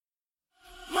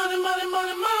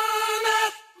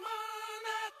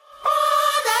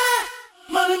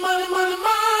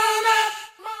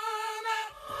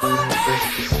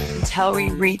until we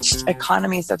reached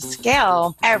economies of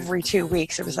scale. Every 2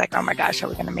 weeks, it was like, oh my gosh, are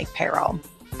we going to make payroll?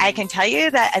 I can tell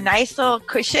you that a nice little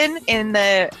cushion in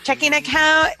the checking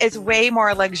account is way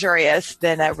more luxurious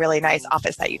than a really nice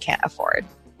office that you can't afford.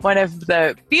 One of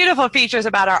the beautiful features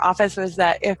about our office was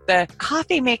that if the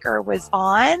coffee maker was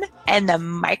on and the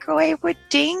microwave would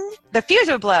ding, the fuse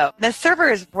would blow. The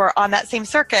servers were on that same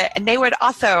circuit and they would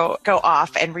also go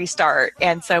off and restart.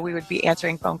 And so we would be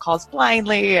answering phone calls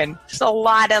blindly, and just a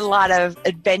lot of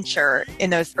adventure in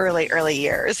those early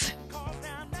years.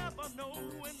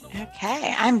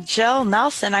 Okay, I'm Jill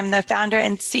Nelson. I'm the founder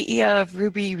and CEO of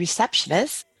Ruby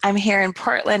Receptionist. I'm here in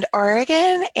Portland,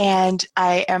 Oregon, and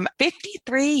I am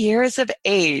 53 years of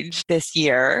age this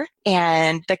year.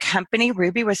 And the company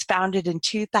Ruby was founded in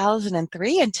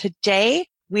 2003. And today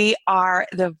we are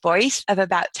the voice of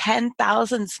about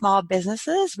 10,000 small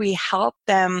businesses. We help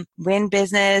them win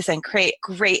business and create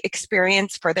great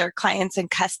experience for their clients and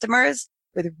customers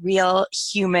with real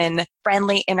human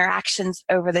friendly interactions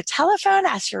over the telephone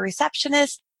as your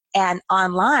receptionist, and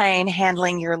online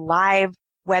handling your live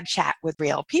web chat with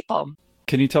real people.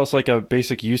 Can you tell us like a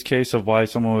basic use case of why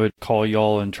someone would call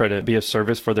y'all and try to be a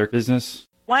service for their business?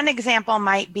 One example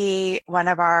might be one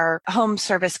of our home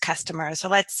service customers. So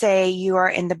let's say you are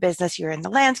in the business, you're in the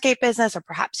landscape business, or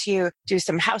perhaps you do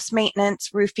some house maintenance,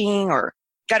 roofing, or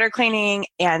gutter cleaning,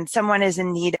 and someone is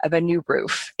in need of a new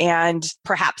roof. And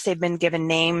perhaps they've been given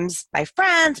names by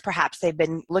friends, perhaps they've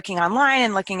been looking online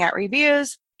and looking at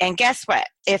reviews. And guess what?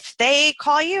 If they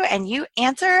call you and you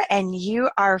answer and you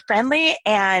are friendly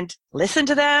and listen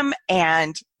to them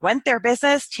and want their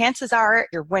business, chances are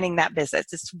you're winning that business.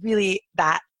 It's really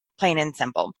that plain and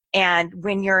simple. And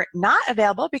when you're not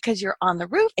available because you're on the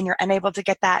roof and you're unable to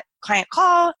get that client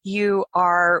call, you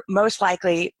are most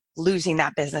likely losing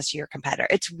that business to your competitor.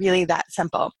 It's really that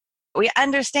simple. We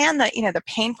understand that, the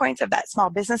pain points of that small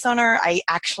business owner. I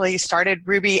actually started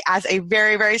Ruby as a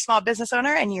very, very small business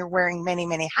owner, and you're wearing many,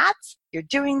 many hats. You're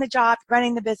doing the job,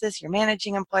 running the business, you're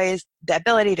managing employees. The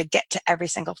ability to get to every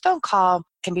single phone call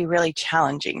can be really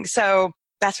challenging. So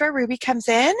that's where Ruby comes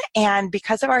in. And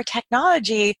because of our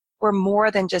technology, we're more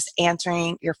than just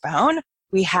answering your phone.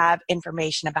 We have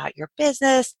information about your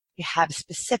business. We have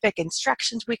specific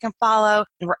instructions we can follow,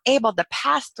 and we're able to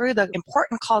pass through the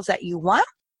important calls that you want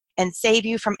and save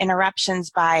you from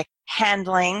interruptions by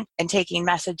handling and taking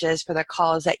messages for the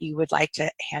calls that you would like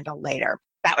to handle later.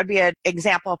 That would be an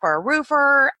example for a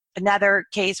roofer. Another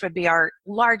case would be our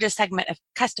largest segment of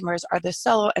customers are the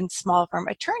solo and small firm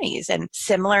attorneys. And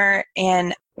similar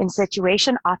in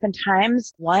situation,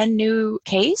 oftentimes one new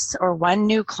case or one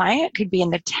new client could be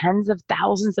in the tens of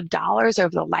thousands of dollars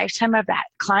over the lifetime of that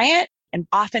client. And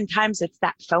oftentimes it's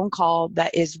that phone call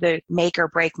that is the make or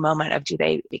break moment of do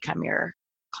they become your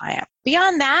client.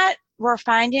 Beyond that, we're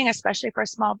finding, especially for a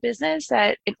small business,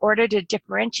 that in order to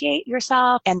differentiate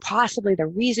yourself, and possibly the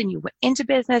reason you went into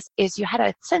business is you had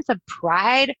a sense of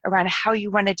pride around how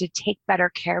you wanted to take better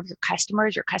care of your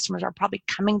customers. Your customers are probably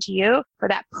coming to you for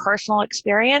that personal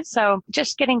experience. So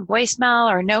just getting voicemail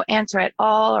or no answer at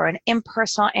all or an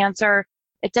impersonal answer,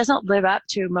 it doesn't live up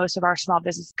to most of our small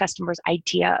business customers'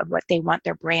 idea of what they want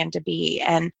their brand to be.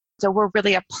 And so we're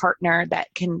really a partner that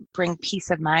can bring peace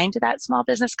of mind to that small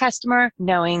business customer,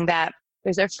 knowing that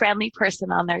there's a friendly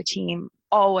person on their team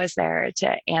always there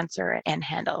to answer and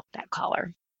handle that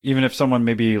caller. Even if someone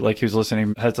maybe like who's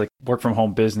listening has like work from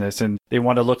home business and they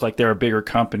want to look like they're a bigger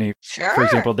company. Sure. For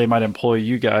example, they might employ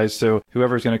you guys. So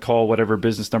whoever's going to call whatever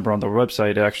business number on the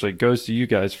website actually goes to you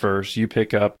guys first. You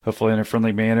pick up hopefully in a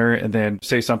friendly manner and then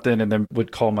say something and then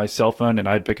would call my cell phone and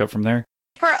I'd pick up from there.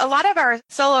 For a lot of our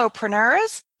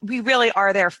solopreneurs, we really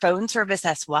are their phone service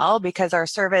as well, because our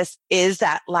service is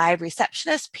that live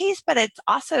receptionist piece, but it's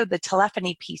also the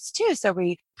telephony piece too. So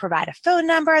we provide a phone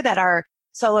number that our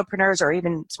solopreneurs or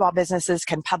even small businesses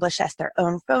can publish as their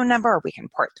own phone number, or we can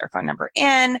port their phone number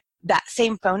in. That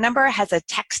same phone number has a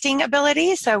texting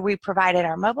ability. So we provided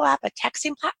our mobile app, a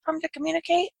texting platform to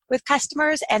communicate with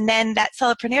customers. And then that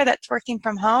solopreneur that's working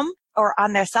from home or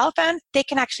on their cell phone, they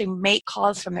can actually make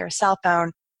calls from their cell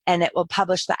phone, and it will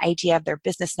publish the ID of their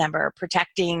business number,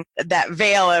 protecting that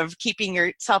veil of keeping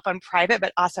your cell phone private,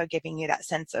 but also giving you that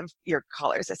sense of your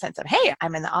callers, a sense of, hey,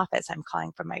 I'm in the office. I'm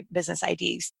calling from my business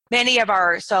IDs. Many of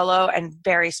our solo and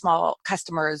very small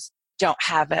customers don't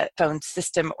have a phone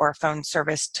system or phone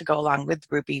service to go along with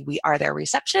Ruby. We are their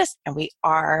receptionist, and we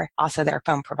are also their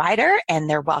phone provider, and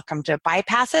they're welcome to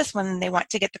bypass us when they want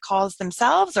to get the calls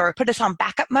themselves or put us on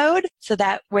backup mode so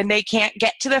that when they can't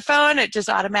get to the phone, it just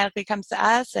automatically comes to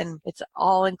us, and it's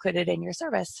all included in your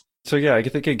service. So yeah, I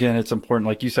think again, it's important.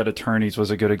 Like you said, attorneys was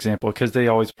a good example because they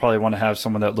always probably want to have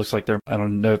someone that looks like they're, I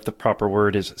don't know if the proper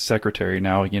word is secretary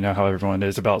now, you know how everyone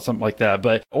is about something like that.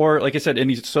 But, or like I said,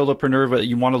 any solopreneur, but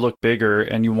you want to look bigger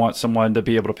and you want someone to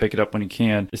be able to pick it up when you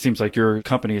can. It seems like your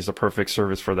company is the perfect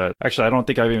service for that. Actually, I don't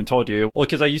think I've even told you. Well,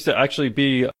 because I used to actually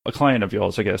be a client of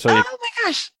yours, I guess. Oh my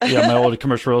gosh. Yeah, my old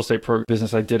commercial real estate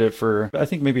business, I did it for, I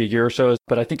think maybe a year or so.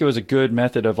 But I think it was a good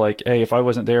method of like, hey, if I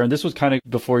wasn't there, and this was kind of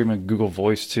before even Google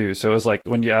Voice too. So it was like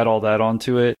when you add all that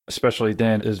onto it, especially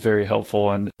then, is very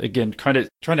helpful. And again, kind of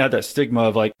trying to add that stigma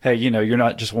of like, hey, you're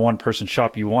not just one person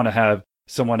shop. You want to have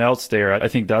someone else there. I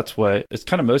think that's what it's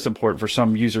kind of most important for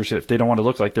some users if they don't want to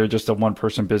look like they're just a one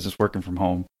person business working from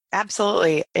home.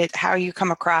 Absolutely. How you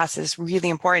come across is really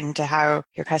important to how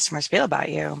your customers feel about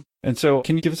you. And so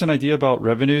can you give us an idea about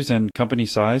revenues and company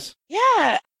size?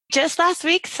 Yeah. Just last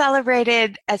week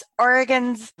celebrated as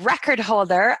Oregon's record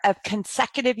holder of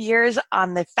consecutive years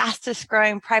on the fastest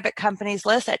growing private companies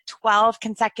list at 12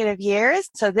 consecutive years.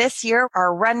 So this year,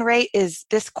 our run rate is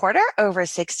this quarter over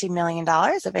 $60 million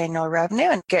of annual revenue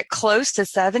and get close to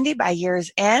 70 by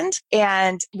year's end.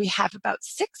 And we have about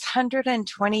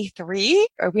 623,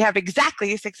 or we have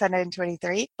exactly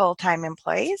 623 full-time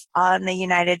employees on the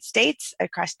United States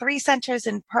across 3 centers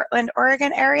in Portland,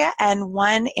 Oregon area and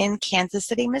 1 in Kansas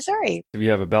City, Missouri. If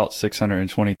you have about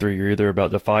 623, you're either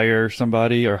about to fire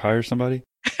somebody or hire somebody.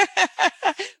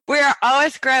 We're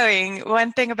always growing.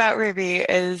 One thing about Ruby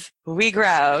is we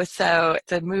grow. So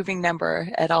it's a moving number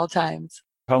at all times.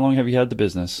 How long have you had the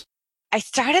business? I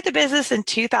started the business in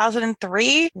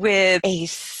 2003 with a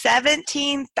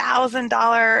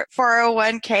 $17,000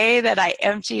 401k that I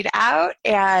emptied out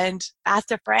and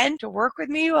asked a friend to work with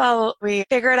me while we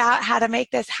figured out how to make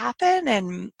this happen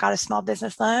and got a small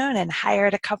business loan and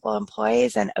hired a couple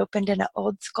employees and opened an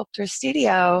old sculptor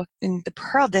studio in the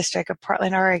Pearl District of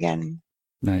Portland, Oregon.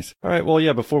 Nice. All right. Well,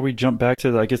 yeah, before we jump back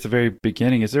to, I guess, the very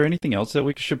beginning, is there anything else that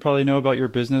we should probably know about your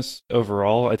business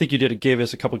overall? I think you gave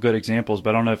us a couple good examples,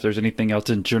 but I don't know if there's anything else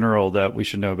in general that we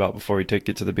should know about before we take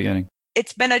it to the beginning.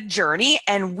 It's been a journey,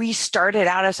 and we started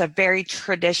out as a very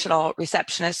traditional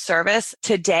receptionist service.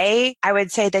 Today, I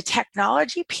would say the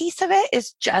technology piece of it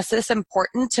is just as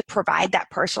important to provide that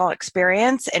personal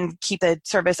experience and keep the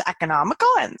service economical.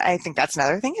 And I think that's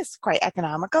another thing, it's quite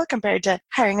economical compared to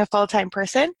hiring a full-time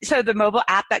person. So the mobile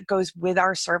app that goes with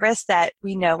our service that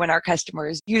we know when our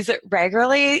customers use it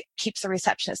regularly keeps the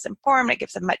receptionist informed. It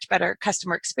gives a much better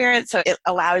customer experience. So it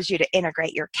allows you to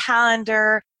integrate your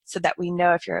calendar, so that we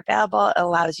know if you're available. It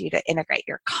allows you to integrate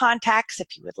your contacts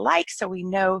if you would like, so we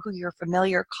know who your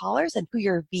familiar callers and who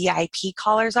your VIP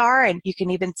callers are. And you can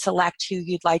even select who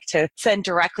you'd like to send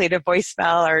directly to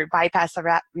voicemail or bypass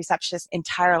the receptionist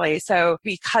entirely. So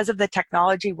because of the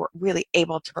technology, we're really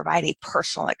able to provide a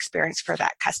personal experience for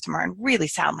that customer and really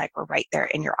sound like we're right there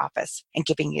in your office and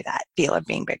giving you that feel of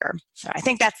being bigger. So I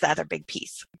think that's the other big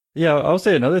piece. Yeah, I'll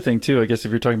say another thing too, I guess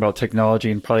if you're talking about technology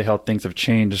and probably how things have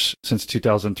changed since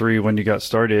 2003 when you got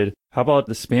started, how about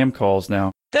the spam calls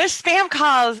now? Those spam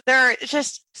calls, they're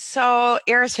just so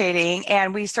irritating.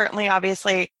 And we certainly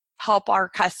obviously help our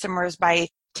customers by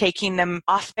taking them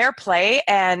off their plate,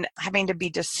 and having to be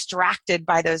distracted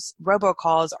by those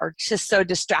robocalls are just so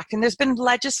distracting. There's been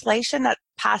legislation that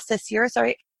passed this year, so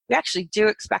we actually do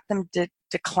expect them to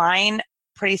decline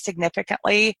pretty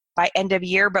significantly by end of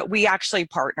year, but we actually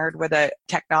partnered with a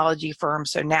technology firm.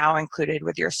 So now included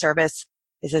with your service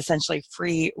is essentially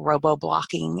free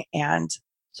robo-blocking. And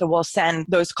so we'll send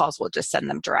those calls, we'll just send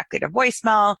them directly to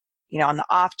voicemail, on the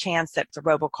off chance that it's a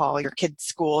robocall, your kid's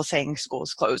school saying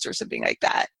school's closed or something like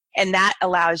that. And that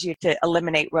allows you to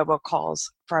eliminate robocalls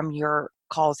from your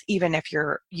calls, even if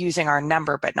you're using our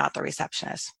number, but not the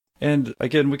receptionist. And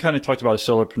again, we kind of talked about a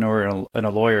solopreneur and a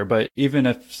lawyer, but even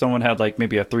if someone had like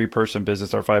maybe a 3-person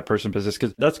business or a 5-person business,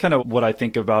 because that's kind of what I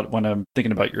think about when I'm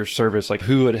thinking about your service, like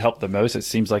who would help the most. It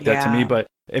seems like that to me. But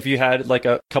if you had like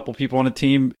a couple people on a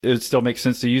team, it would still make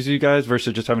sense to use you guys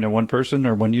versus just having a 1 person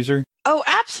or 1 user. Oh,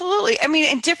 absolutely. I mean,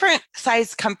 and different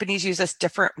size companies use us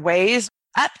different ways.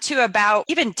 Up to about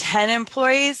even 10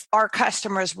 employees, our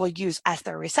customers will use as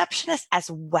their receptionist as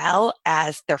well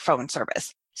as their phone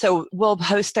service. So we'll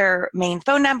host their main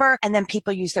phone number, and then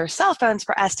people use their cell phones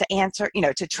for us to answer,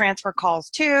 to transfer calls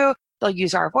to. They'll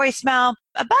use our voicemail.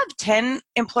 Above 10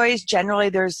 employees, generally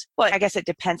I guess it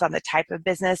depends on the type of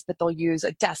business, but they'll use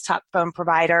a desktop phone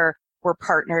provider. We're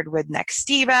partnered with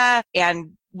Nextiva,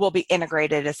 and will be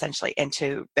integrated essentially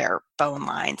into their phone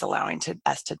lines, allowing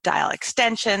us to dial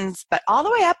extensions, but all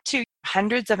the way up to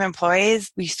hundreds of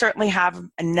employees. We certainly have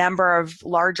a number of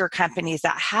larger companies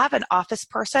that have an office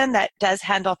person that does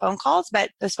handle phone calls, but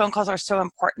those phone calls are so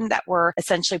important that we're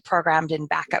essentially programmed in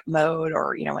backup mode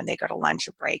or, when they go to lunch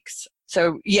or breaks.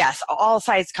 So yes, all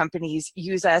size companies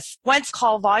use us. Once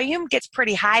call volume gets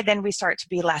pretty high, then we start to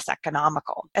be less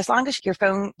economical. As long as your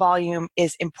phone volume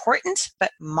is important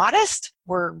but modest,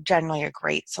 we're generally a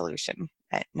great solution,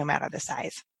 no matter the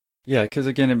size. Yeah, because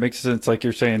again, it makes sense, like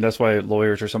you're saying, that's why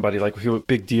lawyers or somebody like who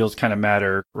big deals kind of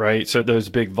matter, right? So those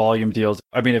big volume deals,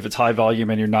 I mean, if it's high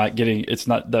volume and you're not getting, it's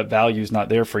not, that value's not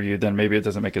there for you, then maybe it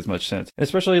doesn't make as much sense.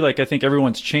 Especially like, I think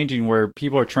everyone's changing where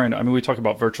people are trying to, I mean, we talk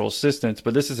about virtual assistants,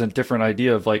 but this is a different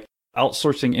idea of like,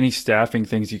 outsourcing any staffing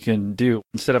things you can do.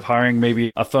 Instead of hiring maybe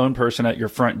a phone person at your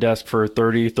front desk for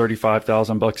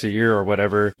 $35,000 a year or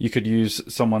whatever, you could use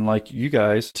someone like you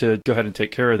guys to go ahead and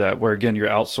take care of that, where again, you're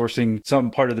outsourcing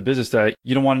some part of the business that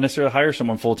you don't want to necessarily hire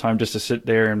someone full time just to sit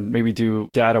there and maybe do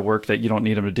data work that you don't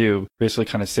need them to do, basically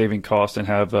kind of saving costs, and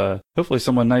have hopefully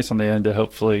someone nice on the end to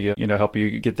hopefully help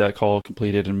you get that call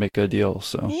completed and make a deal.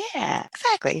 So yeah,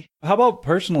 exactly. How about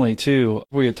personally too?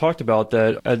 We had talked about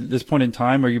that at this point in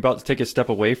time. Are you about to take a step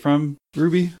away from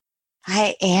Ruby?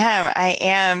 I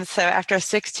am. So after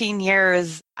 16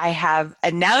 years, I have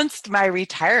announced my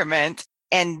retirement.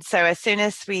 And so as soon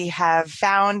as we have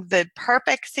found the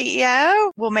perfect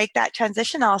CEO, we'll make that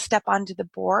transition. I'll step onto the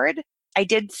board. I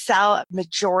did sell a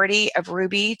majority of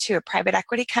Ruby to a private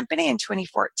equity company in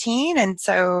 2014. And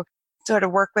so sort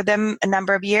of worked with them a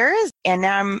number of years. And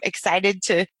now I'm excited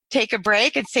to take a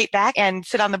break and sit back and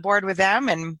sit on the board with them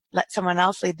and let someone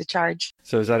else lead the charge.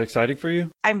 So is that exciting for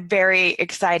you? I'm very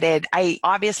excited. I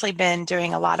obviously been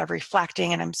doing a lot of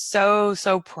reflecting, and I'm so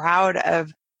proud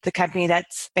of the company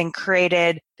that's been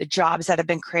created, the jobs that have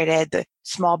been created, the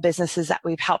small businesses that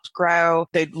we've helped grow,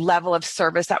 the level of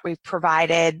service that we've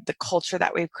provided, the culture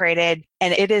that we've created.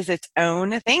 And it is its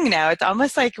own thing now. It's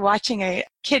almost like watching a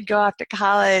kid go off to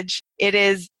college. It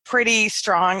is pretty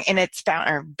strong in its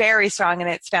very strong in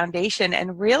its foundation,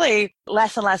 and really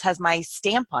less and less has my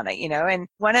stamp on it, And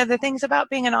one of the things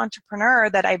about being an entrepreneur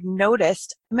that I've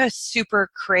noticed, I'm a super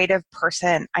creative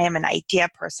person. I am an idea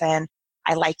person.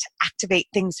 I like to activate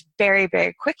things very,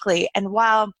 very quickly. And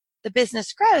while the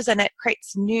business grows and it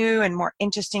creates new and more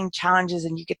interesting challenges,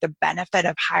 and you get the benefit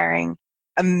of hiring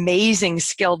amazing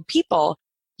skilled people,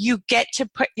 you get to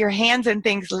put your hands in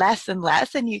things less and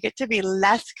less, and you get to be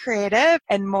less creative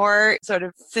and more sort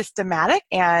of systematic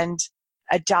and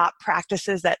adopt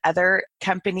practices that other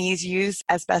companies use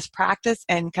as best practice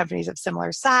and companies of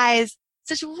similar size.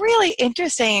 So it's really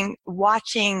interesting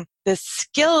watching the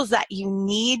skills that you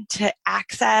need to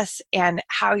access and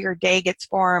how your day gets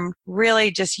formed really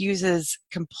just uses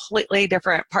completely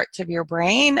different parts of your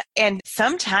brain. And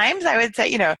sometimes I would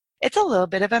say, it's a little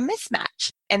bit of a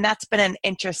mismatch. And that's been an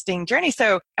interesting journey.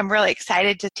 So I'm really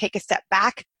excited to take a step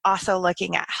back, also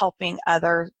looking at helping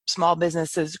other small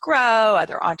businesses grow,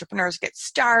 other entrepreneurs get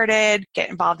started,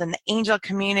 get involved in the angel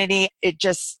community. It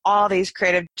just, all these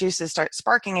creative juices start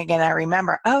sparking again. I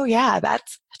remember, oh yeah,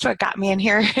 that's what got me in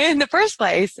here in the first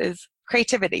place, is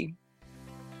creativity.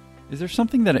 Is there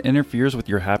something that interferes with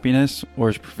your happiness or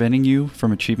is preventing you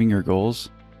from achieving your goals?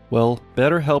 Well,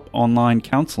 BetterHelp Online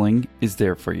Counseling is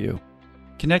there for you.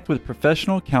 Connect with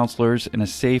professional counselors in a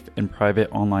safe and private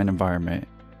online environment,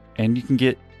 and you can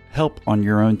get help on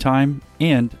your own time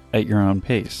and at your own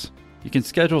pace. You can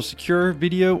schedule secure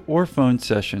video or phone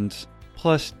sessions,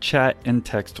 plus chat and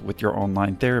text with your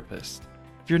online therapist.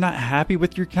 If you're not happy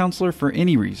with your counselor for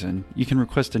any reason, you can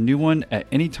request a new one at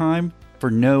any time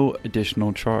for no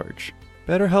additional charge.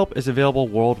 BetterHelp is available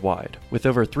worldwide with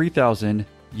over 3,000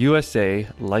 USA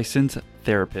licensed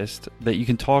therapists that you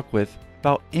can talk with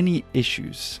about any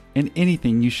issues, and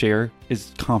anything you share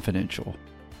is confidential.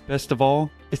 Best of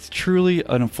all, it's truly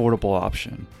an affordable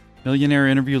option. Millionaire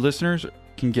Interview listeners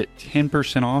can get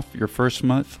 10% off your first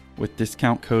month with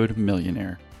discount code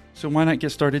Millionaire. So why not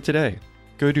get started today?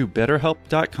 Go to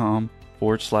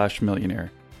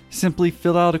betterhelp.com/millionaire. Simply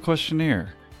fill out a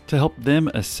questionnaire to help them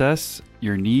assess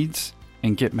your needs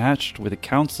and get matched with a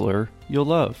counselor you'll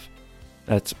love.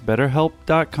 That's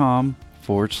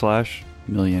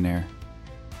betterhelp.com/millionaire.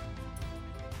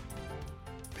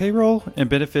 Payroll and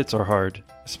benefits are hard,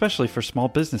 especially for small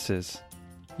businesses.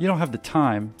 You don't have the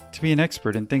time to be an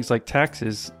expert in things like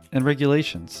taxes and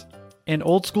regulations. And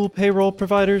old school payroll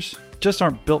providers just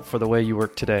aren't built for the way you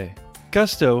work today.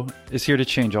 Gusto is here to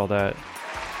change all that.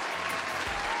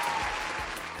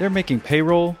 They're making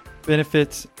payroll,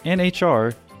 benefits, and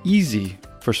HR easy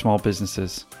for small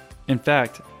businesses. In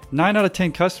fact, 9 out of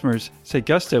 10 customers say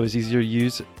Gusto is easier to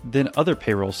use than other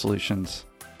payroll solutions.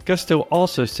 Gusto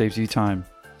also saves you time.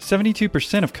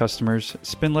 72% of customers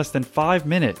spend less than 5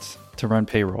 minutes to run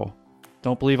payroll.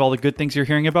 Don't believe all the good things you're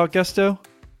hearing about Gusto?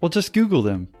 Well, just Google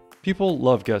them. People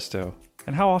love Gusto.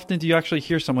 And how often do you actually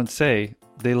hear someone say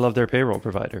they love their payroll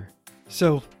provider?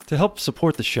 So, to help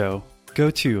support the show, go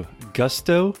to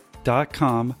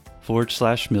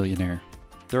gusto.com/millionaire.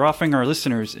 They're offering our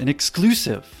listeners an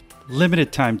exclusive,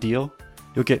 limited time deal.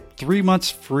 You'll get 3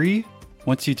 months free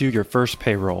once you do your first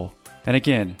payroll. And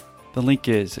again, the link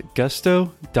is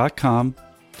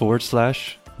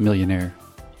gusto.com/millionaire.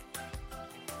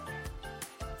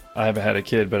 I haven't had a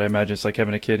kid, but I imagine it's like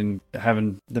having a kid and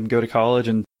having them go to college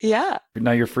and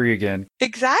now you're free again.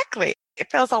 Exactly. It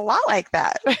feels a lot like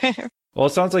that. Well,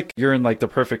 it sounds like you're in like the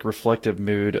perfect reflective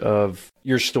mood of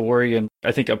your story. And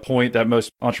I think a point that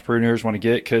most entrepreneurs want to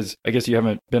get, because I guess you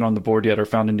haven't been on the board yet or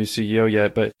found a new CEO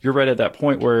yet, but you're right at that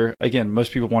point where, again,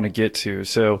 most people want to get to.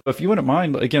 So if you wouldn't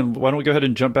mind, again, why don't we go ahead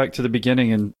and jump back to the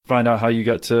beginning and find out how you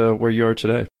got to where you are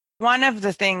today? One of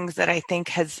the things that I think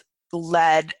has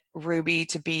led Ruby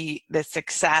to be the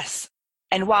success,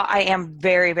 and while I am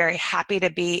very, very happy to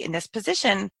be in this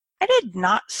position, I did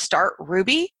not start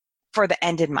Ruby for the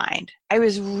end in mind. I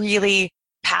was really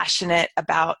passionate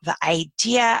about the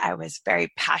idea. I was very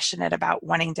passionate about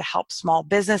wanting to help small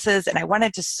businesses, and I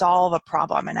wanted to solve a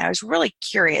problem. And I was really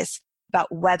curious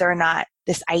about whether or not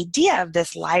this idea of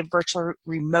this live virtual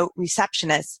remote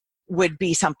receptionist would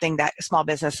be something that small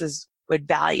businesses would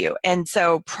value. And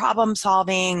so problem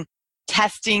solving,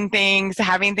 testing things,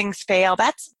 having things fail,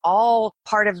 that's all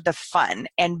part of the fun.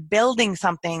 And building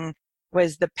something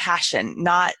was the passion,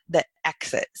 not the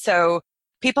exit. So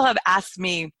people have asked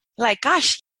me, like,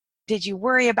 gosh, did you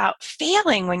worry about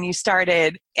failing when you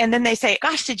started? And then they say,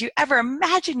 gosh, did you ever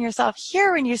imagine yourself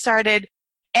here when you started?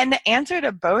 And the answer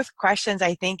to both questions,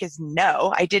 I think, is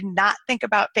no. I did not think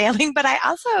about failing, but I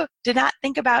also did not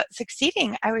think about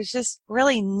succeeding. I was just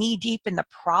really knee deep in the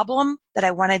problem that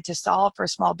I wanted to solve for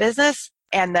small business.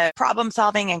 And the problem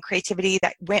solving and creativity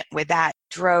that went with that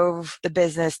drove the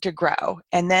business to grow.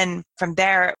 And then from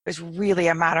there, it was really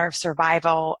a matter of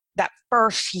survival. That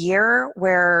first year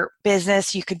where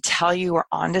business, you could tell you were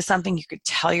onto something. You could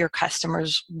tell your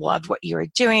customers loved what you were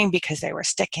doing because they were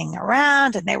sticking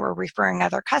around and they were referring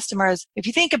other customers. If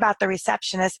you think about the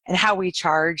receptionist and how we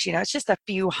charge, it's just a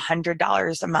few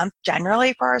 $100s a month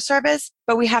generally for our service,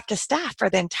 but we have to staff for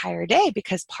the entire day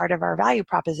because part of our value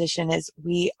proposition is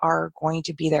we are going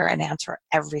to be there and answer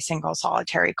every single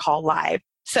solitary call live.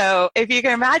 So if you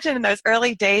can imagine in those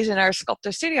early days in our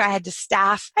Sculptor studio, I had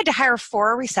to hire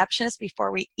 4 receptionists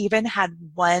before we even had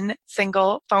one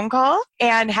single phone call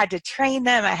and had to train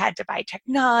them. I had to buy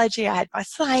technology. I had to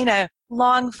sign a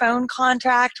long phone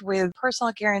contract with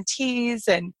personal guarantees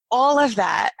and all of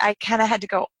that. I kind of had to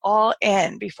go all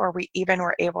in before we even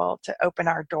were able to open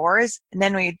our doors. And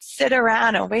then we'd sit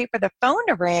around and wait for the phone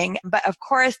to ring. But of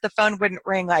course, the phone wouldn't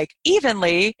ring like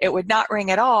evenly. It would not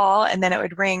ring at all. And then it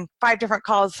would ring 5 different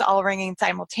calls all ringing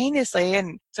simultaneously.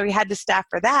 And so we had to staff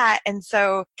for that. And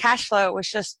so cash flow was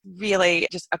just really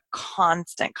just a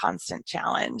constant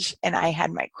challenge. And I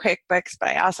had my QuickBooks, but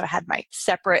I also had my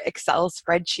separate Excel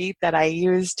spreadsheet that I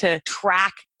used to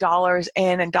track dollars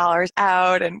in and dollars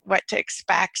out and what to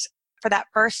expect. For that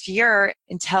first year,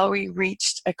 until we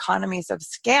reached economies of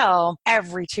scale,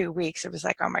 every 2 weeks, it was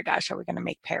like, oh my gosh, are we going to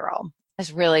make payroll? It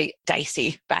was really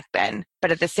dicey back then.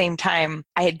 But at the same time,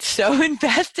 I had so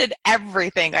invested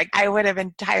everything. Like I would have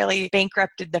entirely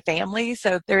bankrupted the family.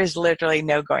 So there is literally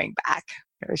no going back.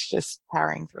 It was just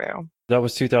powering through. That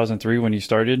was 2003 when you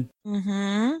started?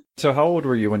 Mm-hmm. So how old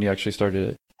were you when you actually started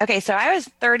it? Okay, so I was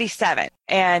 37,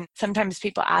 and sometimes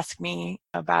people ask me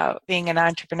about being an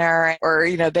entrepreneur or,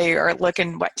 they are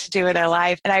looking what to do with their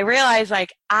life. And I realized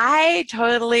I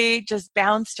totally just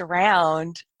bounced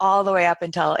around all the way up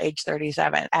until age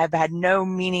 37. I've had no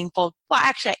meaningful,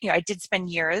 actually, I did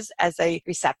spend years as a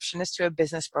receptionist to a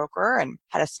business broker and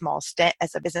had a small stint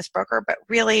as a business broker, but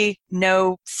really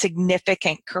no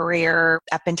significant career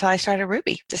up until I started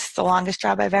Ruby. This is the longest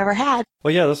job I've ever had.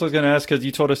 Well, yeah, that's what I was going to ask, because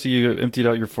you told us you emptied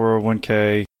out your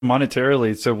 401k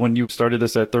monetarily. So when you started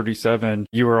this at 37,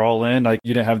 you were all in,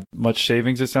 you didn't have much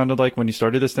savings, it sounded like, when you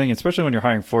started this thing, especially when you're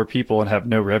hiring 4 people and have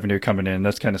no revenue coming in.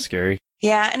 That's kind of scary.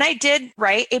 Yeah. And I did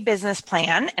write a business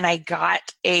plan and I got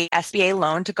a SBA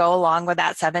loan to go along with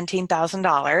that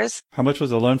 $17,000. How much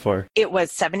was the loan for? It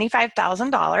was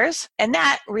 $75,000 and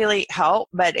that really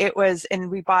helped, but and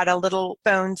we bought a little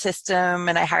phone system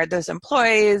and I hired those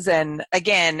employees. And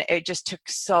again, it just took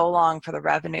so long for the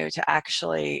revenue to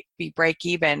actually be break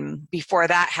even. Before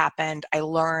that happened, I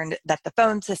learned that the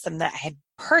phone system that I had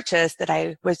purchase that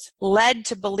I was led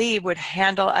to believe would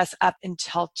handle us up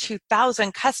until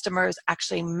 2,000 customers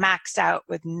actually maxed out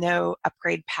with no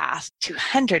upgrade path,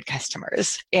 200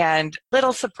 customers. And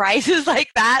little surprises like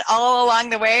that all along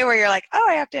the way where you're like, oh,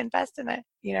 I have to invest in a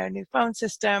new phone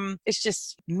system. It's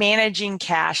just managing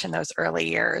cash in those early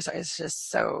years is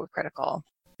just so critical.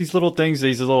 These little things,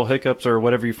 these little hiccups or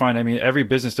whatever you find. I mean, every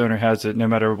business owner has it no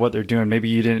matter what they're doing. Maybe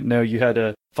you didn't know you had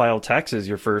to file taxes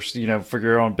your first, for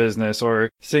your own business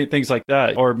or say things like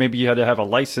that. Or maybe you had to have a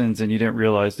license and you didn't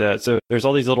realize that. So there's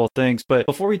all these little things. But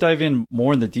before we dive in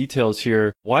more in the details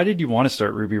here, why did you want to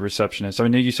start Ruby Receptionist? I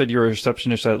know you said you were a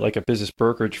receptionist at like a business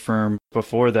brokerage firm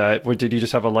before that. Or did you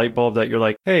just have a light bulb that you're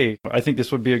like, hey, I think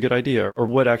this would be a good idea? Or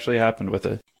what actually happened with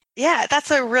it? Yeah,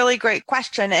 that's a really great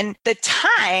question. And the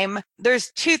time,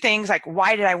 there's two things, like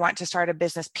why did I want to start a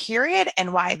business, period,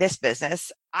 and why this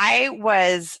business? I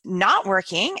was not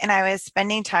working and I was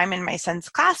spending time in my son's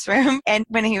classroom. And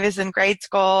when he was in grade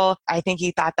school, I think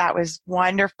he thought that was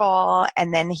wonderful.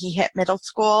 And then he hit middle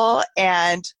school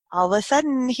and all of a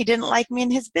sudden he didn't like me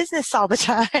in his business all the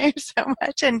time so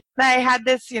much. And I had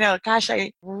this, gosh,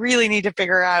 I really need to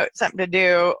figure out something to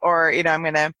do or,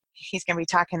 he's going to be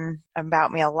talking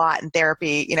about me a lot in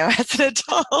therapy, as an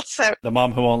adult. So the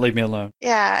mom who won't leave me alone.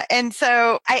 Yeah. And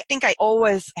so I think I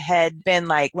always had been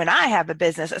like, when I have a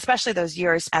business, especially those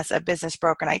years as a business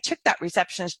broker, and I took that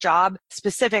receptionist job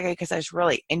specifically because I was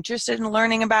really interested in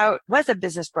learning about was a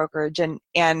business brokerage.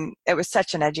 And it was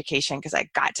such an education because I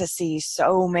got to see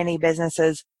so many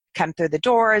businesses come through the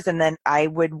doors. And then I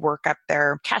would work up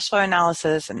their cash flow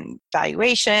analysis and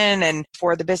valuation and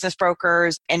for the business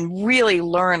brokers and really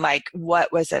learn like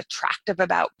what was attractive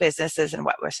about businesses and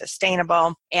what was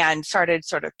sustainable and started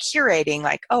sort of curating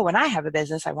like, oh, when I have a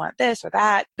business, I want this or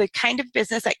that. The kind of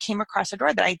business that came across the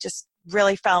door that I just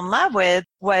really fell in love with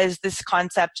was this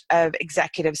concept of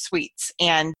executive suites.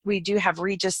 And we do have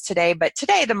Regus today, but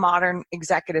today the modern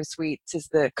executive suites is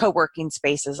the co-working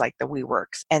spaces like the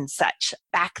WeWorks and such.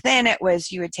 Back then it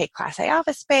was you would take Class A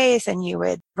office space and you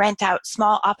would rent out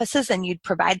small offices and you'd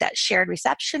provide that shared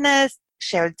receptionist,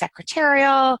 shared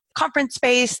secretarial, conference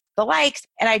space, the likes.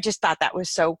 And I just thought that was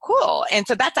so cool. And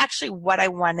so that's actually what I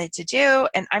wanted to do.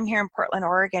 And I'm here in Portland,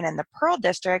 Oregon in the Pearl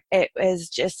District. It was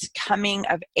just coming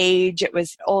of age. It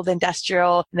was old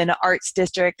industrial and then an arts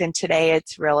district. And today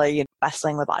it's really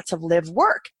bustling with lots of live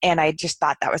work. And I just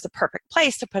thought that was the perfect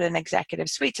place to put an executive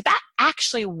suite. So that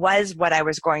actually was what I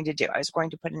was going to do. I was going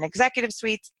to put an executive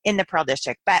suite in the Pearl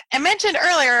District. But I mentioned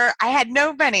earlier, I had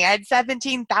no money. I had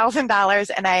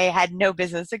 $17,000 and I had no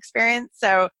business experience.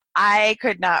 So I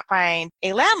could not find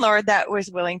a landlord that was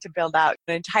willing to build out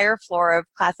an entire floor of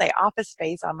Class A office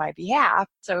space on my behalf.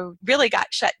 So really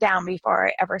got shut down before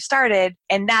I ever started.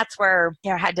 And that's where,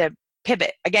 I had to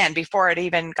pivot again before it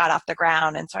even got off the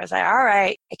ground. And so I was like, all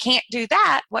right, I can't do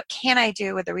that. What can I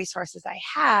do with the resources I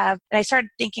have? And I started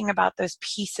thinking about those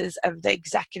pieces of the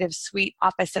executive suite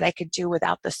office that I could do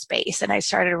without the space. And I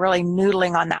started really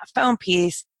noodling on that phone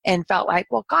piece and felt like,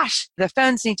 well, gosh, the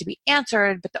phones need to be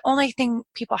answered. But the only thing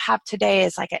people have today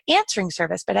is like an answering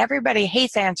service, but everybody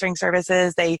hates answering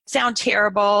services. They sound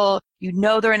terrible.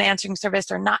 They're an answering service.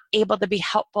 They're not able to be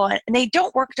helpful and they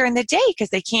don't work during the day because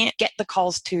they can't get the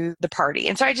calls to the party.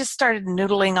 And so I just started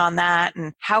noodling on that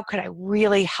and how could I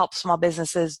really help small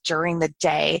businesses during the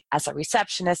day as a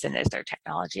receptionist and is there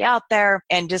technology out there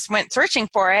and just went searching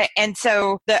for it. And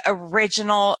so the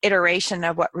original iteration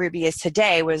of what Ruby is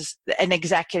today was an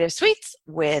executive suites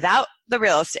without the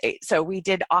real estate. So we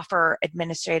did offer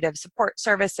administrative support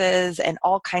services and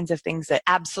all kinds of things that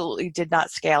absolutely did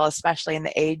not scale, especially in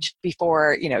the age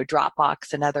before,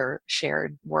 Dropbox and other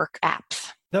shared work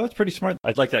apps. That was pretty smart.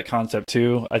 I like that concept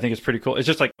too. I think it's pretty cool. It's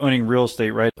just like owning real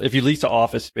estate, right? If you lease an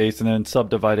office space and then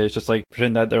subdivide it, it's just like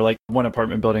pretend that they're like one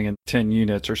apartment building in 10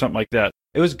 units or something like that.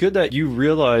 It was good that you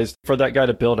realized for that guy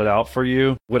to build it out for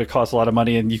you would have cost a lot of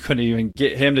money and you couldn't even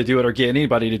get him to do it or get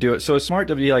anybody to do it. So it's smart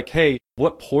to be like, hey,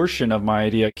 what portion of my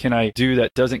idea can I do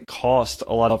that doesn't cost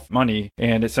a lot of money?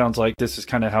 And it sounds like this is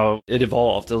kind of how it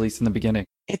evolved, at least in the beginning.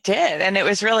 It did. And it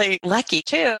was really lucky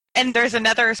too. And there's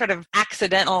another sort of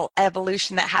accidental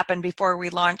evolution that happened before we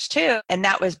launched too. And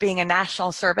that was being a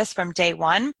national service from day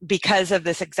one. Because of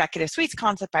this executive suites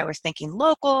concept, I was thinking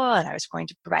local and I was going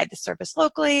to provide the service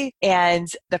locally. And And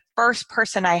the first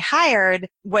person I hired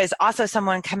was also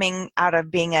someone coming out of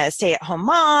being a stay-at-home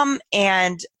mom,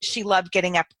 and she loved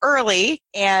getting up early.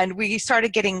 And we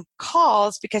started getting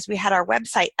calls because we had our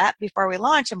website up before we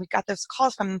launched, and we got those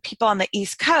calls from people on the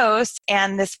East Coast.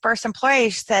 And this first employee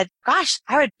said, gosh,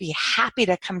 I would be happy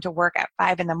to come to work at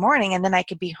 5 a.m. and then I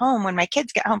could be home when my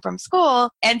kids get home from school.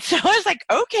 And so I was like,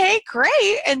 okay,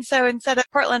 great. And so instead of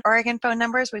Portland, Oregon phone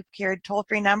numbers, we procured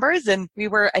toll-free numbers, and we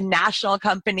were a national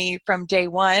company from day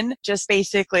one, just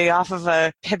basically off of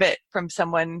a pivot from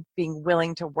someone being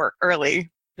willing to work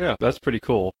early. Yeah, that's pretty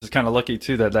cool. It's kind of lucky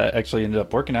too that actually ended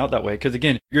up working out that way. Because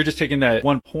again, you're just taking that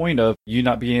one point of you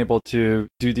not being able to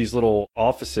do these little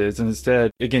offices. And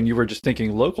instead, again, you were just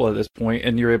thinking local at this point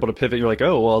and you're able to pivot. You're like,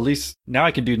 oh, well, at least now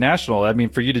I can do national. I mean,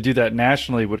 for you to do that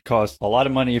nationally would cost a lot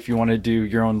of money if you want to do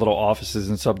your own little offices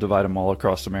and subdivide them all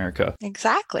across America.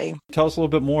 Exactly. Tell us a little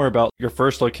bit more about your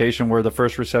first location where the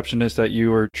first receptionist that you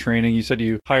were training, you said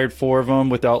you hired 4 of them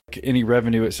without any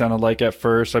revenue, it sounded like at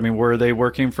first. I mean, were they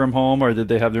working from home or did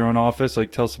they have their own office?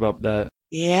 Like, tell us about that.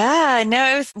 Yeah,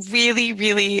 no, it was really,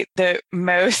 really the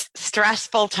most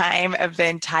stressful time of the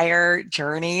entire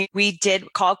journey.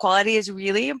 Call quality is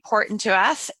really important to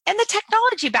us. And the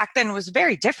technology back then was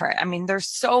very different. I mean, there's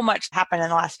so much happened in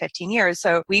the last 15 years.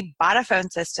 So we bought a phone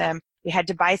system. We had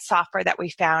to buy software that we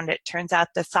found. It turns out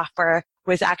the software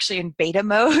was actually in beta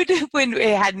mode when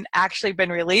it hadn't actually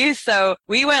been released. So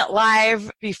we went live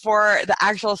before the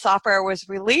actual software was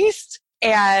released.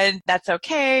 And that's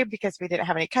okay because we didn't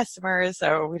have any customers,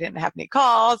 so we didn't have any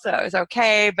calls, so it was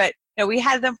okay. But we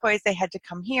had the employees, they had to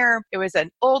come here. It was an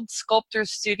old sculptor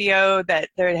studio that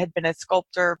there had been a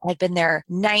sculptor, had been there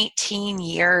 19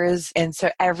 years. And so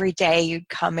every day you'd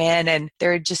come in and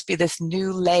there would just be this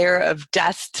new layer of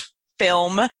dust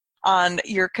film on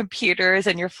your computers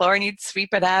and your floor, and you'd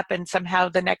sweep it up, and somehow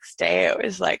the next day it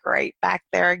was like right back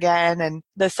there again. And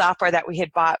the software that we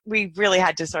had bought, we really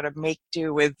had to sort of make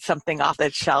do with something off the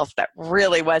shelf that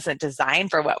really wasn't designed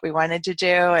for what we wanted to do.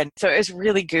 And so it was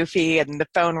really goofy, and the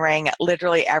phone rang at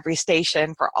literally every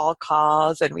station for all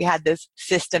calls. And we had this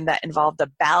system that involved a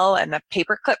bell and a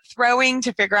paperclip throwing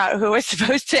to figure out who was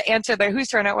supposed to answer whose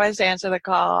turn it was to answer the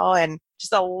call. And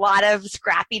just a lot of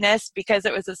scrappiness because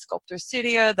it was a sculptor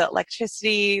studio. The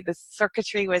electricity, the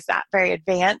circuitry was not very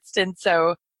advanced. And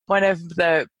so one of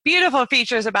the beautiful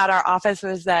features about our office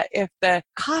was that if the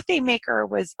coffee maker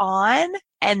was on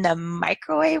and the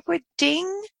microwave would ding,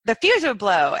 the fuse would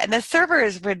blow and the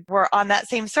servers were on that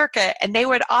same circuit and they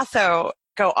would also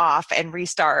go off and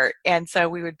restart. And so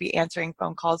we would be answering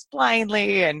phone calls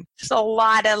blindly, and just a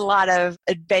lot of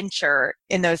adventure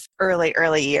in those early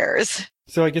years.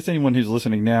 So I guess anyone who's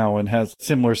listening now and has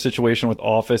similar situation with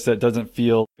office that doesn't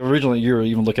feel, originally you were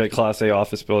even looking at Class A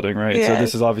office building, right? Yes. So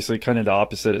this is obviously kind of the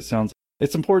opposite, it sounds.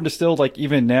 It's important to still, like,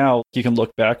 even now, you can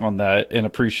look back on that and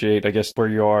appreciate, I guess, where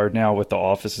you are now with the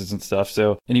offices and stuff.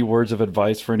 So any words of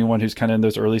advice for anyone who's kind of in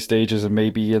those early stages and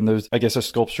maybe in those, I guess, a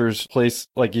sculptor's place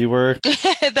like you were?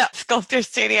 The sculptor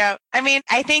studio. I mean,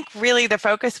 I think really the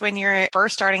focus when you're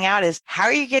first starting out is how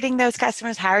are you getting those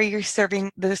customers? How are you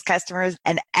serving those customers?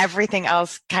 And everything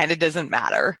else kind of doesn't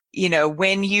matter.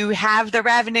 When you have the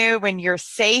revenue, when you're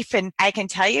safe, and I can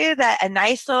tell you that a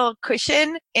nice little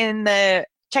cushion in the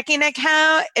checking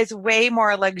account is way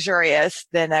more luxurious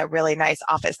than a really nice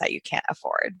office that you can't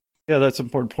afford. Yeah, that's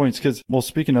important points because, well,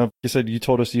 speaking of, you said you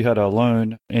told us you had a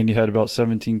loan and you had about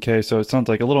 $17K. So it sounds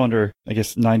like a little under, I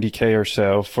guess, $90K or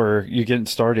so for you getting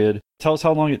started. Tell us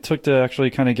how long it took to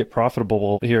actually kind of get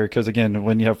profitable here. Because again,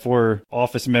 when you have 4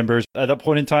 office members at that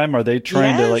point in time, are they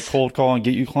trying to like cold call and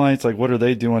get you clients? Like, what are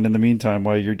they doing in the meantime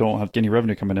while you don't have any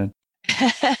revenue coming in?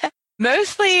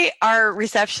 Mostly our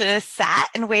receptionist sat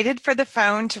and waited for the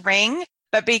phone to ring.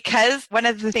 But because one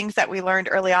of the things that we learned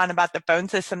early on about the phone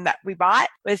system that we bought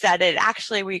was that it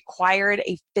actually required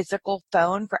a physical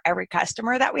phone for every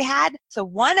customer that we had. So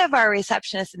one of our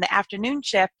receptionists in the afternoon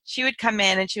shift, she would come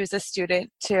in, and she was a student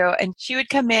too, and she would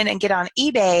come in and get on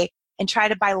eBay and try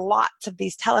to buy lots of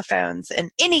these telephones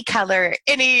in any color,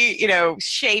 any,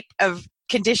 shape of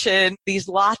condition. These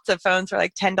lots of phones were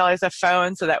like $10 a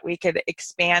phone so that we could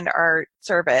expand our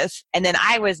service. And then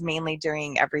I was mainly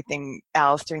doing everything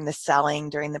else, doing the selling,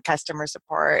 doing the customer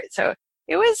support. So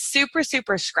it was super,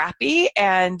 super scrappy,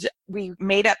 and we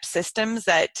made up systems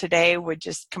that today would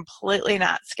just completely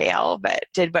not scale, but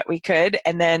did what we could.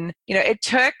 And then, it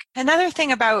took another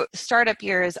thing about startup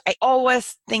years. I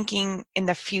always thinking in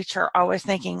the future, always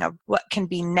thinking of what can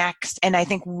be next. And I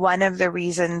think one of the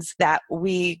reasons that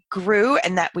we grew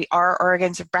and that we are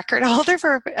Oregon's record holder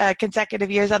for consecutive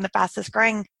years on the fastest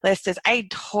growing list is I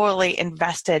totally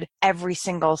invested every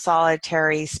single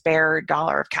solitary spare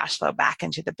dollar of cash flow back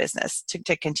into the business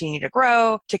to continue to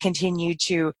grow, to continue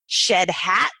to shed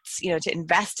hats, to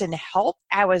invest and help.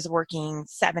 I was working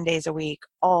 7 days a week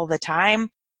all the time.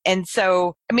 And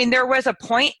so, there was a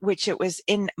point which it was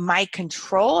in my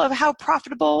control of how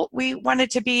profitable we wanted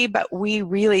to be, but we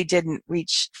really didn't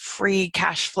reach free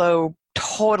cash flow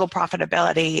total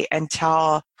profitability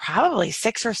until probably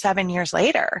 6 or 7 years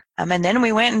later. And then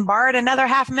we went and borrowed another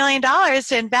 $500,000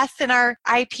 to invest in our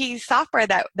IP software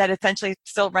that essentially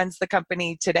still runs the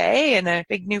company today, and a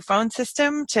big new phone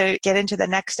system to get into the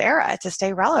next era to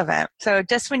stay relevant. So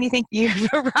just when you think you've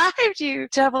arrived, you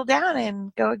double down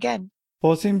and go again.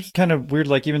 Well, it seems kind of weird,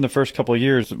 like even the first couple of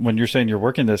years when you're saying you're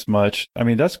working this much.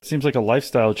 That seems like a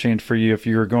lifestyle change for you if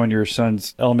you were going to your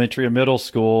son's elementary and middle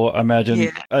school.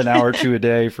 Imagine an hour or two a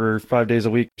day for 5 days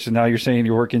a week. So now you're saying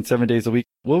you're working 7 days a week.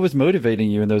 What was motivating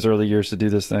you in those early years to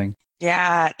do this thing?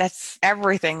 Yeah,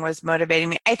 everything was motivating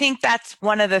me. I think that's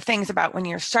one of the things about when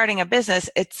you're starting a business,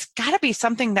 it's got to be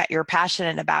something that you're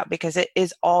passionate about because it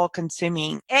is all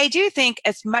consuming. And I do think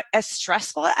as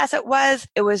stressful as it was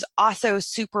also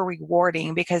super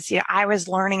rewarding because, I was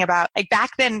learning about, like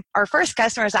back then, our first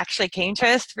customers actually came to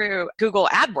us through Google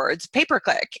AdWords,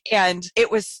 pay-per-click, and it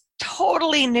was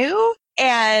totally new.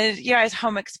 And, I was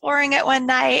home exploring it one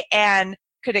night and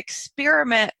could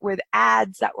experiment with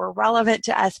ads that were relevant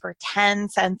to us for 10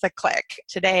 cents a click.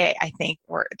 Today, I think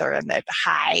they're in the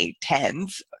high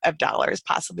tens of dollars,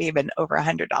 possibly even over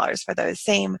 $100 for those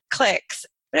same clicks.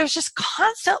 But it was just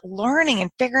constant learning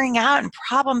and figuring out and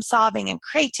problem solving and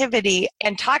creativity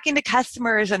and talking to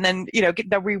customers and then, get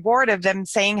the reward of them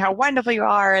saying how wonderful you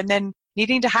are and then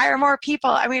needing to hire more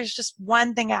people. It was just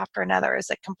one thing after another. It was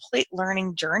a complete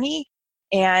learning journey.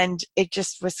 And it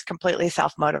just was completely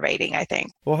self-motivating, I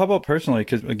think. Well, how about personally?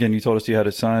 Because again, you told us you had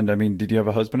a son. Did you have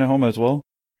a husband at home as well?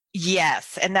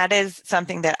 Yes. And that is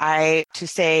something that to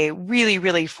say really,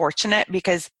 really fortunate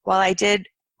because while I did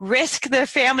risk the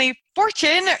family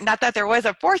fortune, not that there was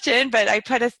a fortune, but I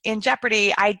put us in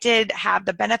jeopardy, I did have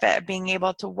the benefit of being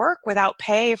able to work without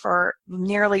pay for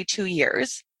nearly 2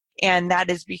 years. And that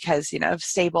is because, of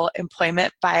stable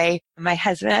employment by my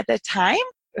husband at the time,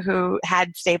 who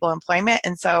had stable employment.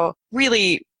 And so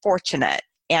really fortunate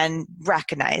and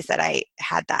recognize that I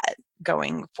had that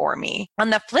going for me.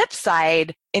 On the flip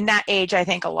side, in that age, I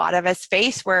think a lot of us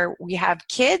face where we have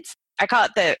kids. I call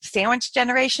it the sandwich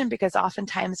generation because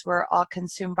oftentimes we're all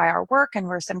consumed by our work and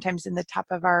we're sometimes in the top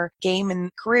of our game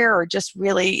and career or just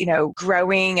really,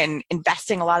 growing and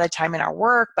investing a lot of time in our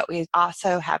work, but we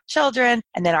also have children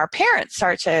and then our parents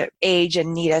start to age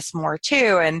and need us more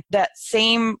too. And that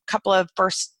same couple of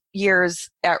first years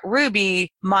at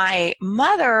Ruby, my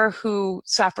mother, who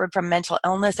suffered from mental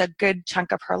illness a good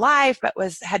chunk of her life, but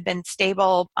had been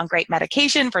stable on great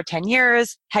medication for 10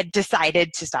 years, had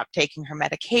decided to stop taking her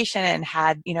medication and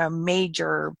had,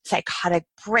 major psychotic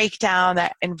breakdown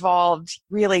that involved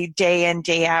really day in,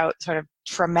 day out sort of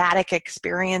traumatic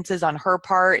experiences on her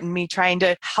part and me trying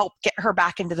to help get her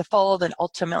back into the fold and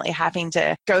ultimately having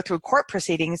to go through court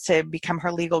proceedings to become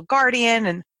her legal guardian.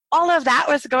 And all of that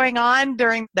was going on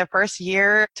during the first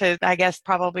year to, I guess,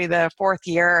 probably the fourth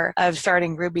year of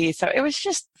starting Ruby. So it was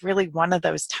just really one of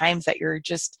those times that you're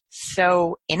just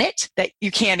so in it that you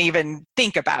can't even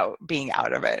think about being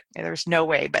out of it. There's no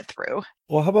way but through.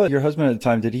 Well, how about your husband at the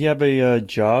time? Did he have a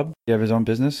job? Did he have his own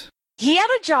business? He had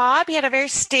a job. He had a very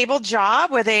stable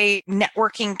job with a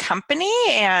networking company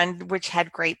and which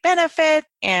had great benefit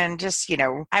and just,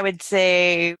 I would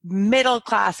say middle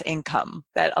class income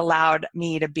that allowed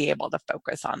me to be able to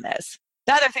focus on this.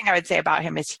 The other thing I would say about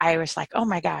him is I was like, oh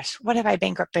my gosh, what if I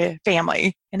bankrupt the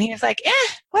family? And he was like,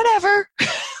 whatever,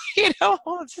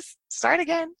 we'll just start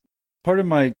again. Part of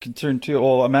my concern too,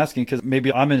 I'm asking because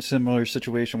maybe I'm in a similar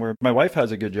situation where my wife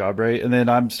has a good job, right? And then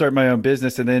I'm starting my own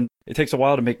business and then it takes a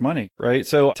while to make money, right?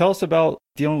 So tell us about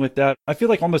dealing with that. I feel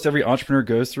like almost every entrepreneur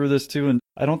goes through this too. And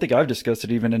I don't think I've discussed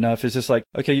it even enough. It's just like,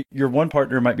 okay, your one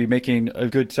partner might be making a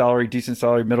good salary, decent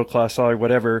salary, middle class salary,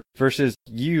 whatever, versus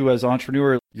you as an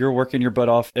entrepreneur, you're working your butt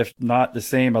off, if not the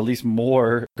same, at least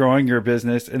more, growing your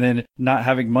business and then not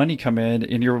having money come in.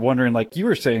 And you're wondering, like you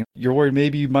were saying, you're worried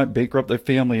maybe you might bankrupt the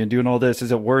family and doing all this.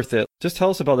 Is it worth it? Just tell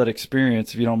us about that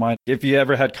experience, if you don't mind. If you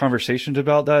ever had conversations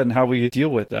about that and how we deal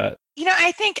with that.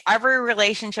 I think every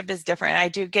relationship is different. I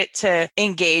do get to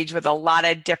engage with a lot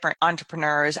of different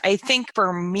entrepreneurs. I think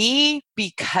for me,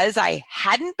 because I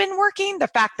hadn't been working, the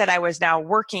fact that I was now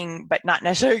working, but not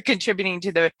necessarily contributing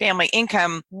to the family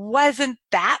income wasn't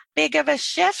that big of a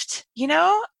shift,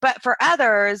 but for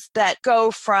others that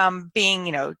go from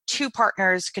being, two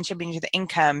partners contributing to the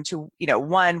income to,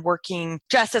 one working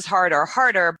just as hard or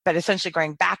harder, but essentially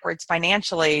going backwards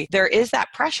financially, there is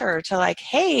that pressure to like,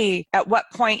 hey, at what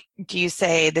point do you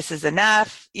say this is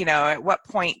enough? At what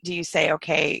point do you say,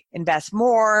 okay, invest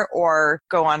more or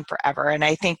go on forever? And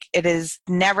I think it is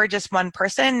never just one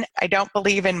person. I don't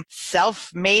believe in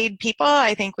self-made people.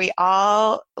 I think we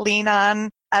all lean on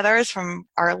others from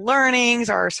our learnings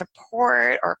or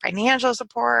support or financial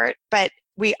support, but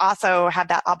we also have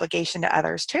that obligation to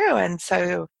others too. And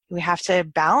so we have to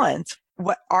balance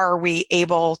what are we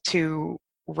able to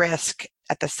risk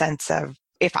at the sense of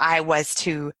if I was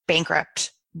to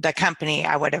bankrupt the company,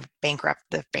 I would have bankrupted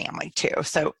the family too.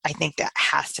 So I think that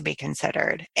has to be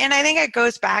considered. And I think it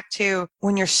goes back to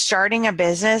when you're starting a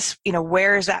business,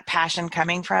 where is that passion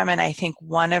coming from? And I think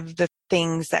one of the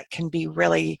things that can be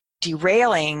really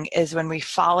derailing is when we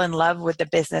fall in love with the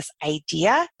business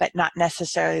idea, but not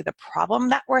necessarily the problem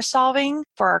that we're solving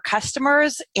for our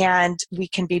customers. And we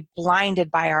can be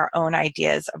blinded by our own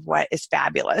ideas of what is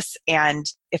fabulous. And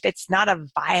if it's not a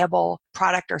viable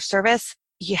product or service,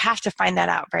 you have to find that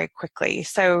out very quickly.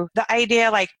 So the idea,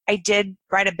 like I did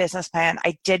write a business plan,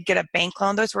 I did get a bank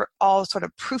loan. Those were all sort of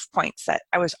proof points that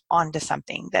I was onto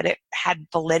something, that it had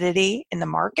validity in the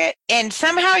market. And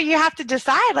somehow you have to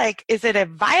decide, like, is it a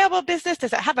viable business?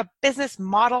 Does it have a business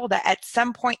model that at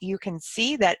some point you can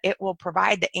see that it will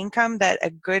provide the income that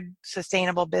a good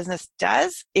sustainable business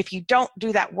does? If you don't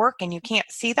do that work and you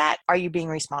can't see that, are you being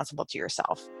responsible to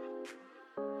yourself?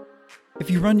 If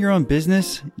you run your own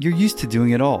business, you're used to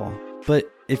doing it all.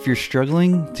 But if you're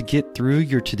struggling to get through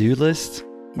your to-do list,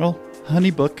 well,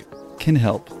 HoneyBook can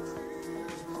help.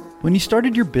 When you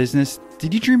started your business,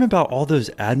 did you dream about all those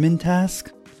admin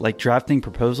tasks, like drafting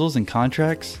proposals and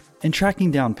contracts, and tracking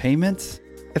down payments?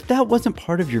 If that wasn't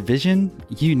part of your vision,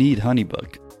 you need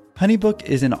HoneyBook. HoneyBook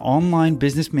is an online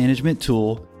business management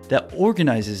tool that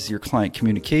organizes your client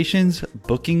communications,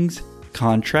 bookings,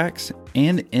 contracts,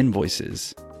 and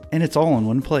invoices. And it's all in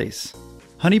one place.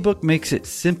 HoneyBook makes it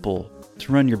simple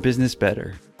to run your business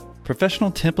better.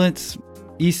 Professional templates,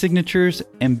 e-signatures,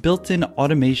 and built-in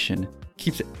automation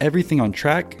keeps everything on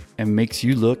track and makes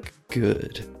you look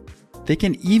good. They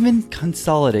can even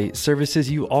consolidate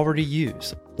services you already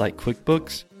use, like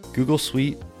QuickBooks, Google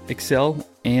Suite, Excel,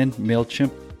 and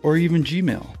MailChimp, or even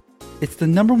Gmail. It's the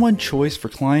 #1 choice for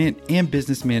client and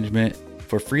business management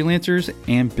for freelancers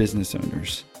and business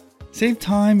owners. Save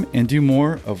time and do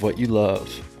more of what you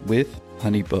love with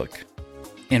HoneyBook.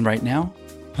 And right now,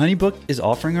 HoneyBook is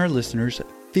offering our listeners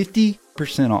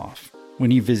 50% off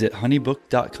when you visit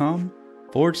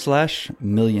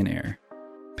honeybook.com/millionaire.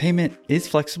 Payment is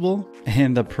flexible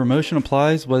and the promotion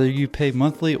applies whether you pay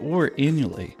monthly or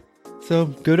annually. So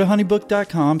go to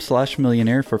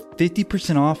honeybook.com/millionaire for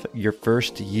 50% off your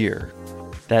first year.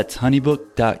 That's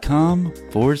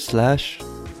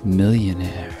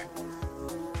honeybook.com/millionaire.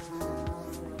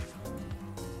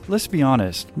 Let's be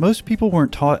honest, most people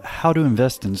weren't taught how to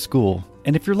invest in school.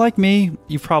 And if you're like me,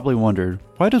 you've probably wondered,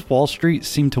 why does Wall Street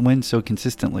seem to win so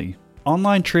consistently?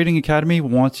 Online Trading Academy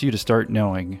wants you to start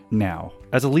knowing now.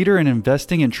 As a leader in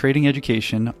investing and trading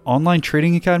education, Online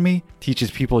Trading Academy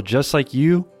teaches people just like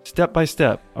you, step by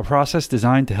step, a process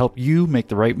designed to help you make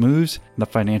the right moves in the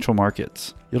financial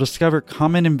markets. You'll discover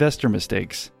common investor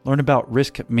mistakes, learn about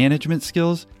risk management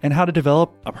skills, and how to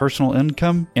develop a personal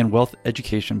income and wealth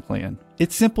education plan.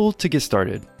 It's simple to get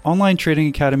started. Online Trading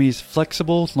Academy's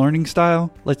flexible learning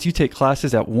style lets you take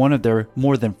classes at one of their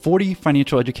more than 40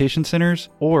 financial education centers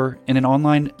or in an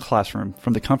online classroom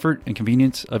from the comfort and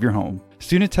convenience of your home.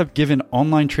 Students have given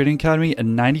Online Trading Academy a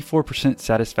 94%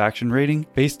 satisfaction rating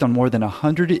based on more than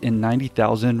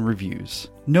 190,000 reviews.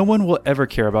 No one will ever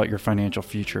care about your financial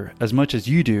future as much as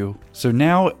you do, so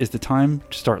now is the time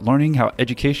to start learning how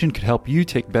education could help you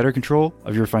take better control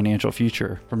of your financial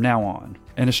future from now on.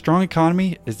 And a strong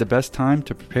economy is the best time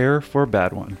to prepare for a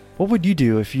bad one. What would you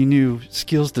do if you knew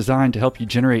skills designed to help you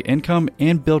generate income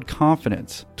and build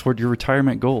confidence toward your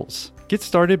retirement goals? Get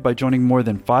started by joining more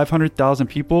than 500,000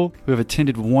 people who have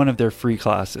attended one of their free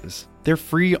classes. Their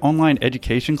free online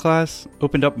education class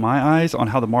opened up my eyes on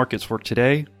how the markets work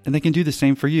today, and they can do the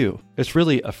same for you. It's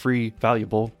really a free,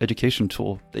 valuable education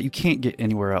tool that you can't get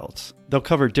anywhere else. They'll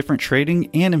cover different trading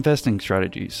and investing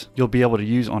strategies you'll be able to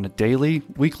use on a daily,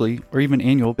 weekly, or even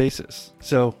annual basis.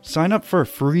 So sign up for a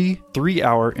free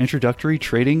 3-hour introductory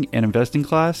trading and investing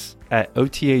class at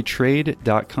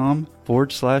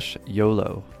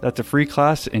otatrade.com/YOLO. That's a free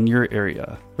class in your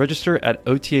area. Register at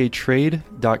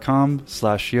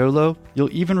otatrade.com/YOLO. You'll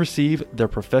even receive their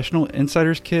professional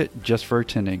insiders kit just for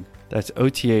attending. That's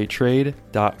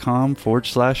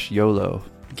otatrade.com/YOLO.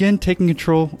 Begin taking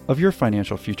control of your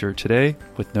financial future today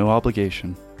with no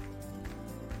obligation.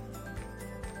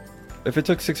 If it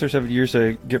took 6 or 7 years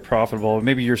to get profitable,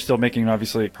 maybe you're still making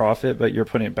obviously profit, but you're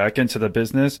putting it back into the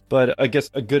business. But I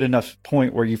guess a good enough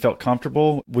point where you felt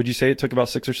comfortable. Would you say it took about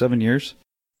 6 or 7 years?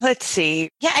 Let's see.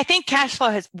 Yeah, I think cash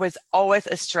flow was always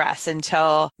a stress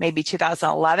until maybe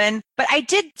 2011. But I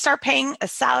did start paying a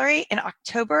salary in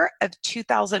October of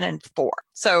 2004.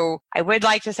 So I would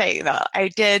like to say that I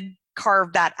did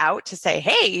carve that out to say,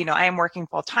 hey, I am working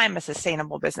full time. A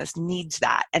sustainable business needs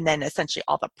that. And then essentially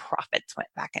all the profits went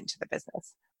back into the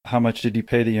business. How much did you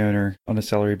pay the owner on a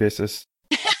salary basis?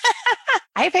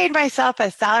 I paid myself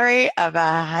a salary of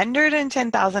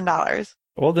 $110,000.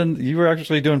 Well, then you were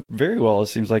actually doing very well. It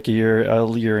seems like a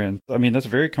year in. I mean, that's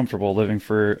very comfortable living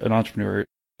for an entrepreneur.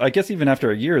 I guess even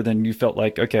after a year, then you felt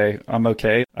like, okay, I'm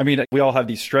okay. I mean, we all have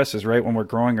these stresses, right, when we're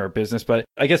growing our business. But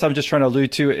I guess I'm just trying to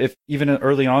allude to if even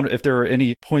early on, if there were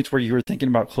any points where you were thinking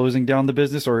about closing down the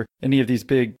business or any of these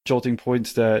big jolting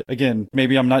points that, again,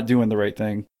 maybe I'm not doing the right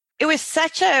thing. It was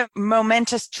such a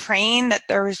momentous train that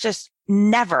there was just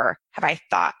never have I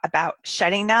thought about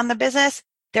shutting down the business.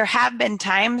 There have been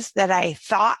times that I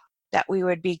thought that we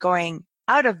would be going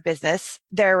out of business.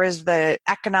 There was the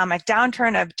economic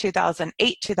downturn of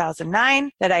 2008,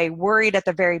 2009 that I worried at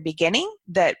the very beginning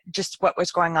that just what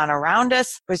was going on around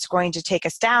us was going to take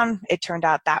us down. It turned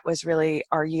out that was really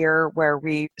our year where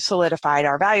we solidified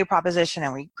our value proposition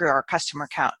and we grew our customer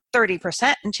count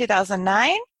 30% in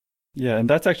 2009. Yeah, and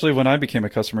that's actually when I became a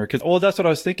customer because, that's what I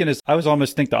was thinking is I was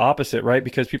almost think the opposite, right?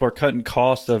 Because people are cutting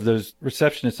costs of those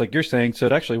receptionists like you're saying. So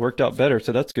it actually worked out better.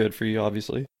 So that's good for you,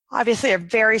 obviously. Obviously a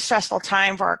very stressful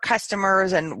time for our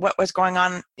customers and what was going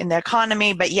on in the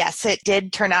economy. But yes, it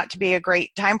did turn out to be a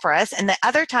great time for us. And the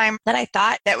other time that I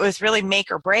thought that was really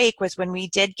make or break was when we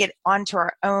did get onto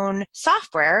our own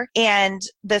software, and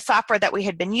the software that we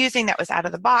had been using that was out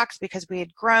of the box because we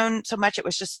had grown so much, it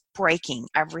was just breaking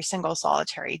every single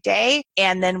solitary day.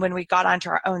 And then when we got onto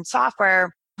our own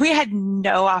software, we had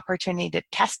no opportunity to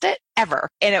test it ever.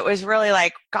 And it was really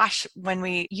like, gosh, when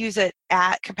we use it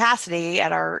at capacity,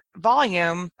 at our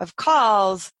volume of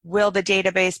calls, will the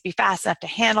database be fast enough to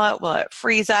handle it? Will it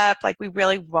freeze up? Like, we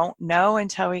really won't know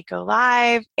until we go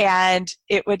live. And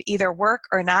it would either work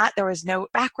or not. There was no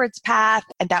backwards path.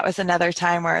 And that was another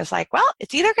time where it's like, well,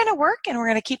 it's either going to work and we're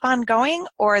going to keep on going,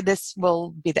 or this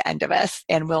will be the end of us.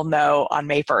 And we'll know on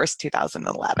May 1st,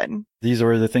 2011. These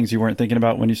are the things you weren't thinking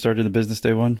about when you started the business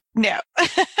day one? No.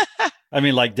 I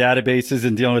mean, like databases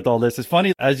and dealing with all this. It's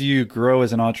funny, as you grow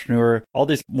as an entrepreneur, all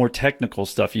this more technical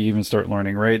stuff you even start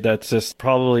learning, right? That's just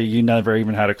probably you never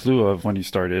even had a clue of when you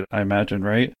started, I imagine,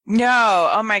 right? No.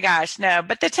 Oh my gosh, no.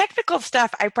 But the technical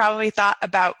stuff, I probably thought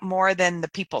about more than the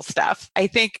people stuff. I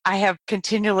think I have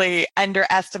continually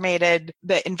underestimated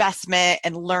the investment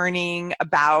and learning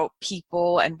about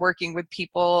people and working with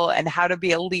people and how to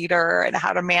be a leader and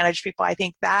how to manage people. I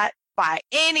think that by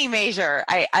any measure,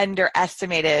 I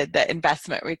underestimated the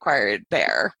investment required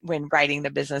there when writing the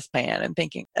business plan and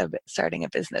thinking of starting a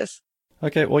business.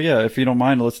 Okay, well, yeah, if you don't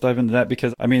mind, let's dive into that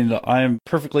because, I mean, I'm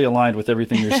perfectly aligned with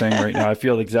everything you're saying right now. I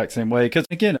feel the exact same way because,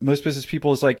 again, most business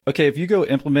people is like, okay, if you go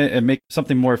implement and make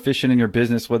something more efficient in your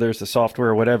business, whether it's the software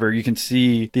or whatever, you can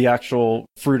see the actual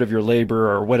fruit of your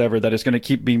labor or whatever that is going to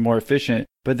keep being more efficient.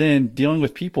 But then dealing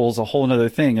with people is a whole nother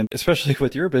thing. And especially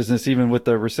with your business, even with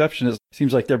the receptionist, it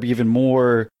seems like there'd be even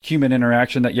more human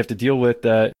interaction that you have to deal with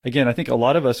that, again, I think a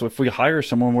lot of us, if we hire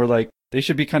someone, we're like, they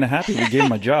should be kind of happy we gave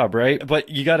them a job, right? But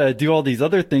you got to do all these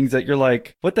other things that you're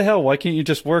like, what the hell? Why can't you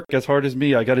just work as hard as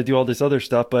me? I got to do all this other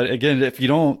stuff. But again, if you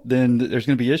don't, then there's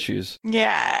going to be issues.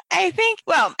 Yeah, I think,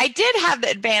 well, I did have the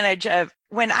advantage of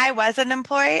when I was an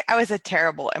employee, I was a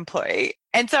terrible employee.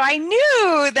 And so I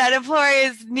knew that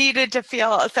employees needed to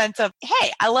feel a sense of,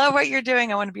 hey, I love what you're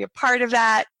doing. I want to be a part of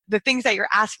that. The things that you're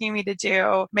asking me to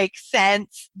do make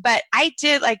sense. But I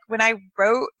did, like, when I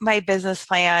wrote my business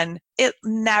plan, it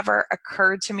never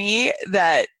occurred to me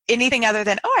that anything other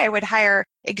than, I would hire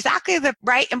exactly the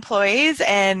right employees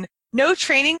and no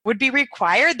training would be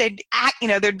required. They'd act,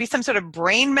 there'd be some sort of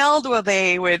brain meld where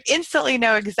they would instantly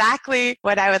know exactly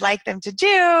what I would like them to do.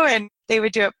 And they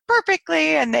would do it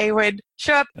perfectly and they would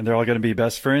show up. And they're all going to be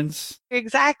best friends.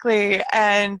 Exactly.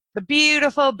 And the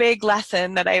beautiful big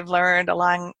lesson that I've learned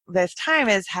along this time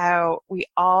is how we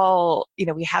all,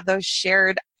 we have those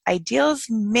shared ideals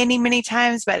many, many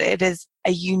times, but it is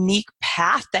a unique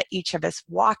path that each of us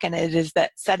walk, and it is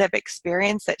that set of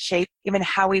experience that shape even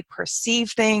how we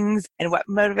perceive things and what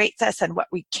motivates us and what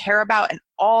we care about, and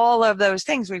all of those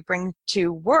things we bring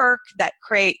to work that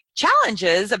create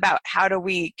challenges about how do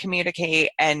we communicate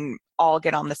and all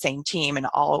get on the same team and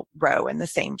all row in the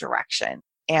same direction.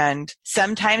 And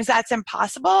sometimes that's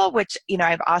impossible, which,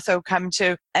 I've also come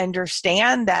to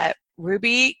understand that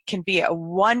Ruby can be a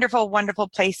wonderful, wonderful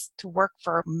place to work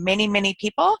for many, many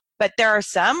people. But there are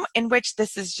some in which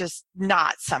this is just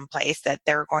not some place that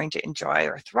they're going to enjoy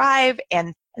or thrive,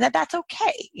 and that's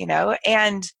okay,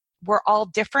 and we're all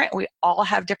different. We all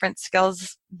have different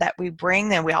skills that we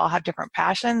bring, and we all have different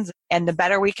passions. And the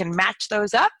better we can match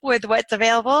those up with what's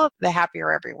available, the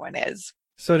happier everyone is.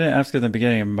 So I didn't ask at the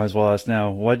beginning, I might as well ask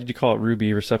now. Why did you call it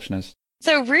Ruby Receptionist?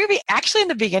 So Ruby, actually in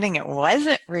the beginning, it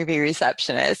wasn't Ruby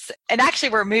Receptionist. And actually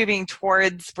we're doing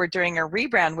a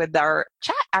rebrand with our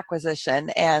chat acquisition.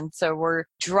 And so we're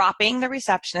dropping the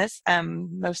receptionist.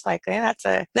 Most likely that's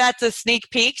a sneak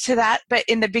peek to that. But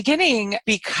in the beginning,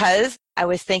 because I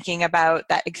was thinking about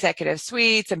that executive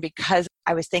suites, and because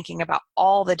I was thinking about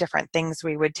all the different things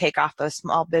we would take off those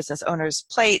small business owners'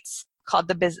 plates, called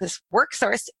the business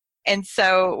WorkSource. And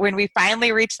so when we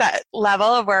finally reached that level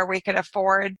of where we could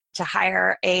afford to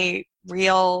hire a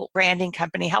real branding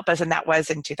company help us, and that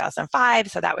was in 2005.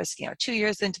 So that was, 2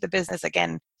 years into the business,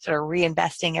 again, sort of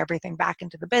reinvesting everything back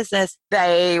into the business.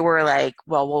 They were like,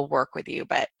 well, we'll work with you,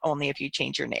 but only if you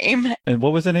change your name. And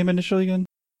what was the name initially again?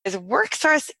 It's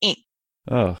WorkSource Inc.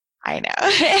 Oh. I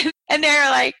know. And they're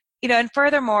like, and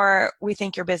furthermore, we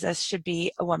think your business should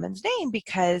be a woman's name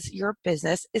because your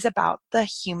business is about the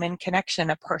human connection,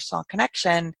 a personal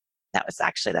connection. That was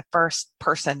actually the first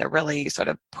person to really sort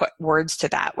of put words to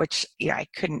that, which, I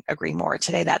couldn't agree more.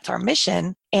 Today, that's our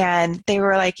mission. And they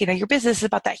were like, your business is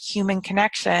about that human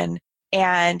connection,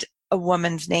 and a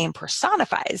woman's name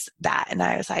personifies that. And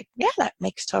I was like, yeah, that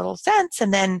makes total sense.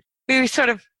 And then we sort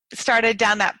of started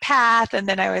down that path, and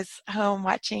then I was home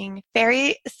watching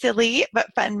very silly but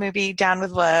fun movie Down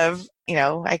with Love.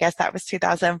 I guess that was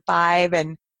 2005,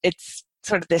 and it's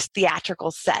sort of this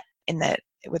theatrical set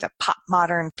with a pop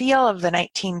modern feel of the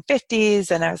 1950s,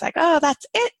 and I was like, oh, that's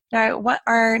it. I want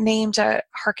our name to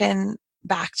harken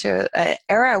back to an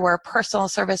era where personal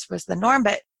service was the norm,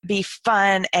 but be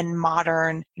fun and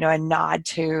modern, a nod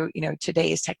to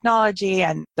today's technology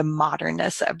and the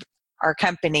modernness of our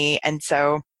company. And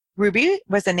so Ruby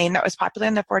was a name that was popular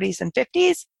in the 40s and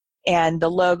 50s, and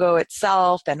the logo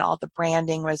itself and all the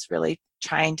branding was really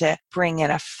trying to bring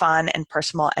in a fun and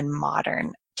personal and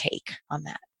modern take on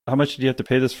that. How much did you have to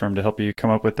pay this firm to help you come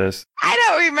up with this? I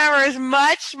don't remember. It was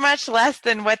much, much less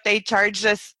than what they charged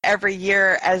us every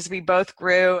year as we both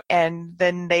grew. And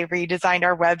then they redesigned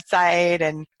our website.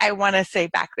 And I want to say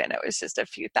back then it was just a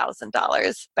few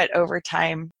 $1,000s. But over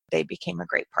time, they became a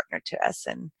great partner to us,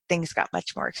 and things got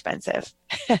much more expensive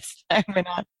as time went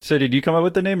on. So did you come up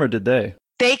with the name, or did they?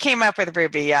 They came up with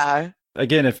Ruby, yeah.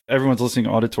 Again, if everyone's listening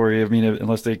auditory,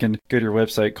 unless they can go to your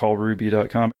website,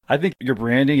 callruby.com. I think your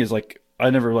branding is I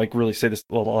never really say this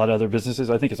to a lot of other businesses.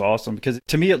 I think it's awesome because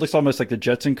to me, it looks almost like the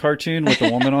Jetson cartoon with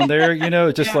the woman on there.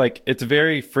 It's just it's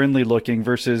very friendly looking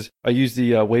versus I use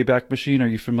the Wayback Machine. Are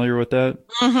you familiar with that?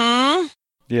 Mm-hmm.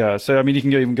 Yeah. So, you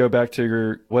can even go back to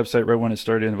your website right when it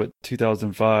started in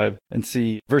 2005 and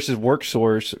see versus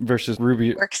WorkSource versus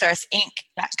Ruby.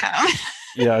 WorkSourceInc.com.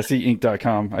 Yeah, I see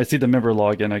Inc.com. I see the member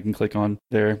login I can click on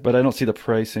there, but I don't see the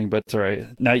pricing, but it's all right.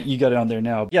 Now you got it on there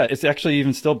now. Yeah, it's actually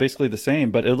even still basically the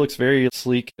same, but it looks very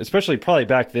sleek, especially probably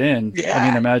back then.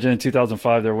 Yeah. Imagine in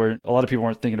 2005, a lot of people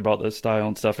weren't thinking about the style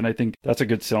and stuff. And I think that's a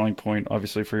good selling point,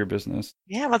 obviously, for your business.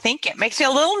 Yeah, well, thank you. It makes me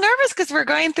a little nervous because we're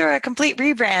going through a complete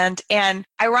rebrand. And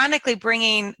ironically,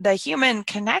 bringing the human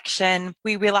connection,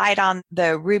 we relied on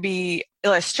the Ruby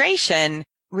illustration,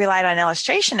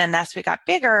 and as we got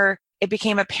bigger, it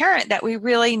became apparent that we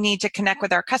really need to connect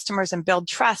with our customers and build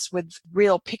trust with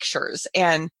real pictures.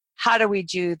 And how do we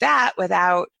do that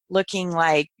without looking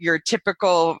like your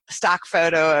typical stock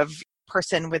photo of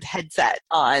person with headset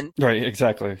on? Right,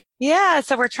 exactly. Yeah,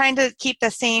 so we're trying to keep the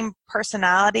same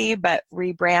personality, but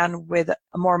rebrand with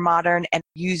a more modern and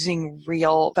using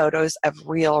real photos of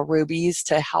real rubies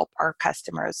to help our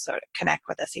customers sort of connect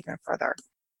with us even further.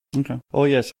 Okay. Oh,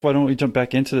 yes. Why don't we jump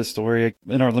back into the story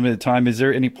in our limited time? Is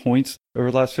there any points over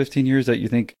the last 15 years that you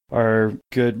think are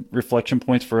good reflection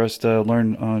points for us to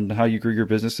learn on how you grew your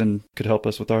business and could help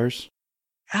us with ours?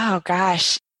 Oh,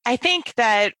 gosh. I think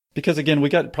that... Because, again, we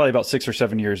got probably about 6 or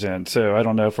 7 years in. So I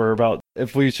don't know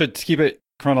if we should keep it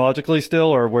chronologically still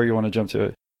or where you want to jump to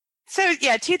it. So,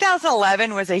 yeah,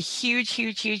 2011 was a huge,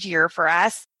 huge, huge year for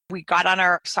us. We got on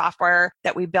our software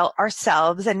that we built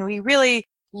ourselves, and we really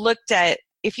looked at,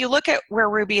 if you look at where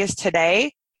Ruby is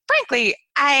today, frankly,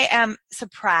 I am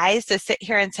surprised to sit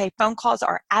here and say phone calls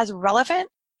are as relevant,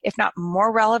 if not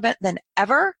more relevant than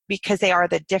ever, because they are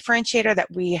the differentiator that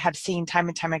we have seen time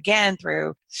and time again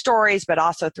through stories, but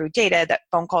also through data, that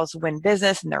phone calls win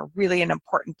business, and they're really an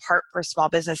important part for small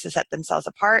businesses to set themselves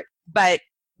apart. But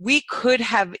we could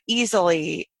have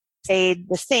easily stayed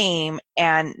the same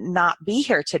and not be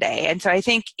here today. And so I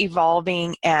think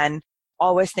evolving and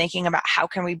always thinking about how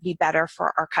can we be better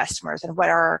for our customers, and what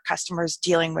are our customers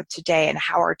dealing with today, and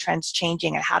how are trends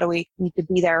changing, and how do we need to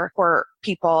be there for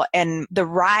people. And the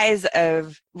rise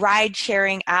of ride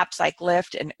sharing apps like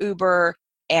Lyft and Uber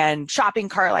and shopping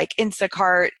cart like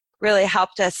Instacart really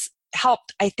helped,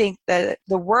 I think, the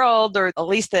world, or at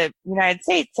least the United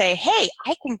States, say, hey,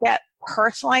 I can get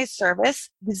personalized service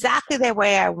exactly the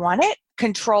way I want it,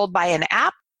 controlled by an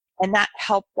app. And that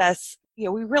helped us.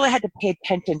 We really had to pay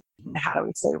attention to how do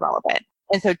we stay relevant.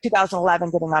 And so 2011,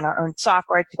 getting on our own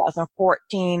software,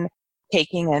 2014,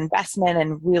 taking an investment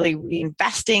and really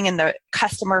reinvesting in the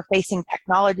customer-facing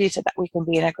technology so that we can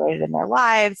be integrated in their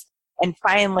lives. And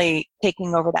finally,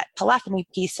 taking over that telephony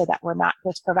piece so that we're not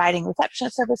just providing reception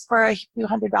service for a few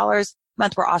 $100s a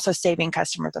month, we're also saving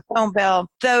customers a phone bill.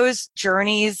 Those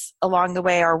journeys along the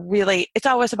way are really, it's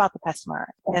always about the customer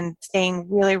and staying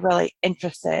really, really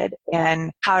interested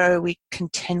in how do we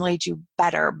continually do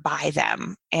better by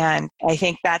them. And I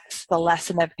think that's the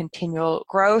lesson of continual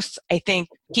growth. I think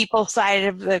people side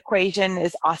of the equation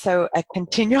is also a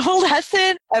continual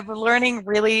lesson of learning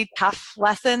really tough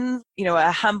lessons.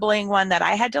 A humbling one that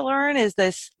I had to learn is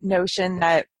this notion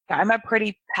that I'm a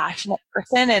pretty passionate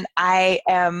person, and I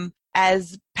am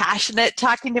as passionate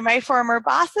talking to my former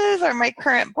bosses or my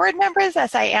current board members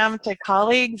as I am to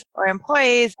colleagues or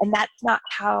employees. And that's not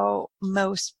how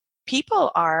most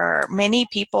people are. Many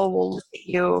people will look at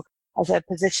you as a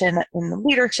position in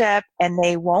leadership, and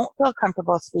they won't feel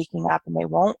comfortable speaking up, and they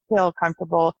won't feel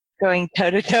comfortable going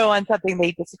toe-to-toe on something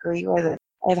they disagree with.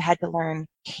 I've had to learn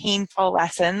painful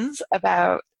lessons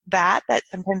about that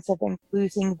sometimes have been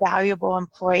losing valuable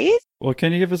employees. Well,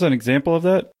 can you give us an example of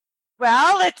that?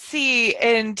 Well, let's see.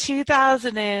 In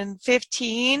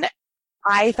 2015,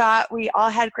 I thought we all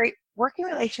had great working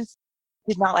relations.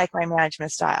 Did not like my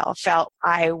management style. Felt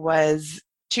I was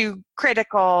too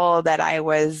critical, that I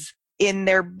was in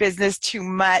their business too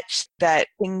much, that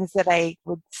things that I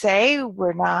would say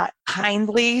were not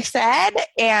kindly said.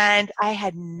 And I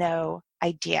had no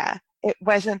idea. It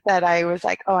wasn't that I was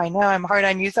like, oh, I know I'm hard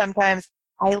on you sometimes.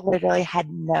 I literally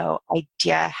had no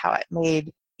idea how it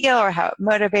made feel or how it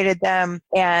motivated them.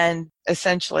 And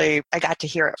essentially, I got to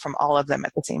hear it from all of them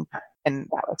at the same time. And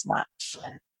that was not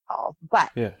fun at all.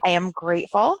 But yeah. I am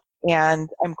grateful,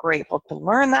 and I'm grateful to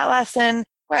learn that lesson.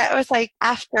 Where it was like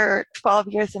after 12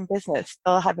 years in business,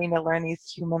 still having to learn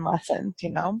these human lessons,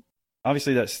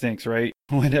 Obviously, that stinks, right?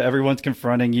 When everyone's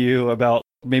confronting you about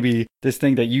maybe this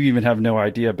thing that you even have no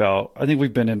idea about. I think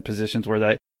we've been in positions where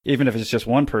that, even if it's just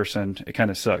one person, it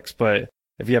kind of sucks. But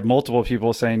if you have multiple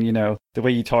people saying, the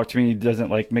way you talk to me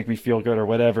doesn't make me feel good or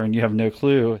whatever, and you have no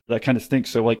clue, that kind of stinks.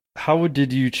 So how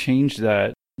did you change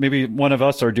that? Maybe one of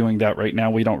us are doing that right now.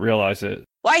 We don't realize it.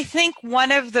 Well, I think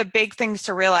one of the big things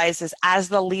to realize is, as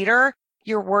the leader,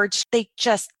 your words, they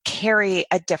just carry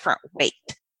a different weight.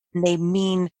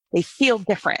 And they feel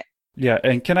different. Yeah.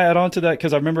 And can I add on to that?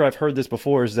 Because I remember I've heard this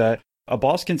before, is that a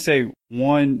boss can say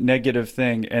one negative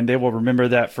thing and they will remember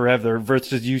that forever,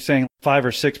 versus you saying 5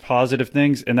 or 6 positive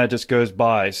things and that just goes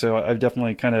by. So I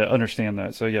definitely kind of understand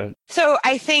that. So yeah. So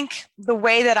I think the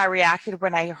way that I reacted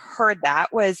when I heard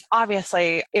that was,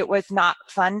 obviously it was not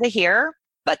fun to hear.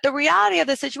 But the reality of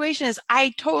the situation is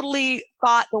I totally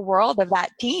thought the world of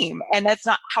that team, and that's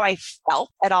not how I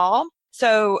felt at all.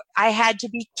 So I had to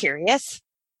be curious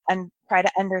and try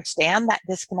to understand that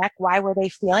disconnect. Why were they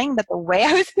feeling that the way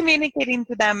I was communicating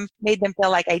to them made them feel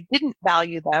like I didn't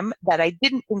value them, that I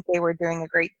didn't think they were doing a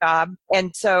great job?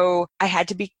 And so I had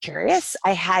to be curious.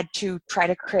 I had to try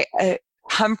to create a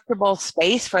comfortable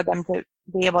space for them to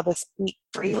be able to speak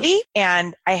freely.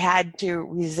 And I had to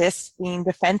resist being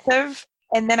defensive.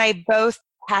 And then I both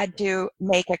had to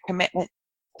make a commitment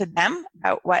to them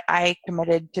about what I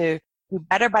committed to do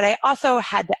better. But I also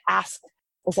had to ask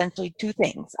essentially 2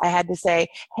 things. I had to say,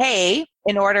 hey,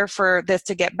 in order for this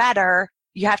to get better,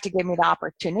 you have to give me the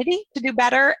opportunity to do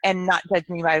better and not judge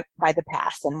me by the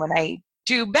past. And when I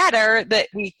do better, that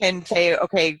we can say,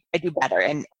 okay, I do better,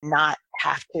 and not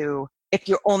have to, if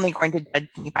you're only going to judge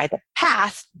me by the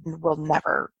past, we'll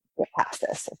never get past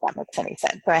this, if that makes any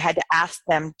sense. So I had to ask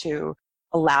them to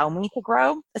allow me to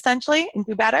grow, essentially, and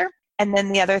do better. And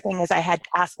then the other thing is I had to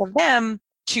ask of them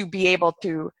to be able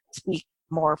to speak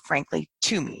more frankly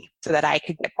to me so that I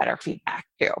could get better feedback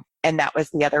too. And that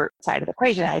was the other side of the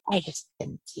equation. I just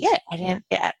didn't see it. I didn't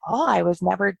at all. I was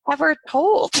never ever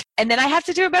told. And then I have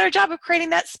to do a better job of creating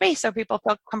that space so people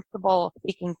feel comfortable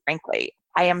speaking frankly.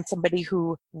 I am somebody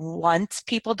who wants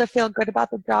people to feel good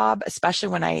about the job, especially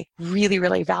when I really,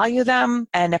 really value them.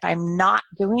 And if I'm not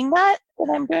doing that,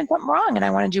 then I'm doing something wrong and I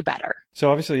want to do better.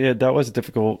 So obviously, yeah, that was a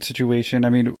difficult situation. I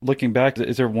mean, looking back,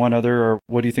 is there one other, or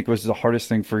what do you think was the hardest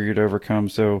thing for you to overcome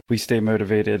so we stay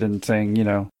motivated and saying,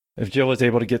 if Jill was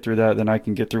able to get through that, then I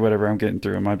can get through whatever I'm getting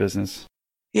through in my business?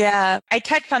 Yeah, I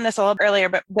touched on this a little earlier,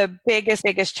 but the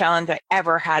biggest challenge I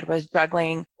ever had was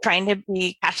juggling, trying to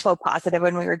be cash flow positive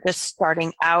when we were just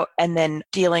starting out, and then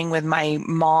dealing with my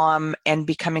mom and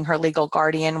becoming her legal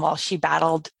guardian while she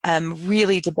battled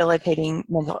really debilitating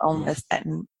mental illness.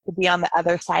 And to be on the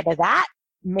other side of that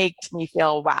makes me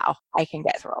feel, wow, I can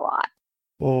get through a lot.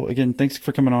 Well, again, thanks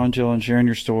for coming on, Jill, and sharing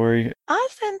your story.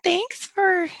 Awesome. Thanks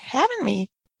for having me.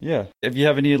 Yeah. If you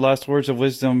have any last words of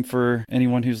wisdom for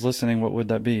anyone who's listening, what would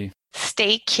that be?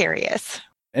 Stay curious.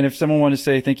 And if someone wanted to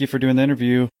say thank you for doing the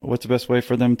interview, what's the best way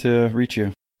for them to reach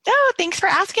you? Oh, thanks for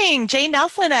asking.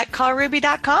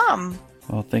 JNelson@callruby.com.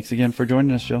 Well, thanks again for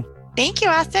joining us, Jill. Thank you,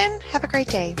 Austin. Have a great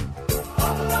day.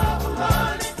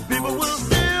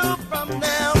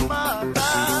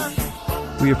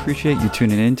 We appreciate you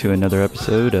tuning in to another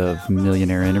episode of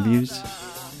Millionaire Interviews.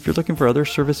 If you're looking for other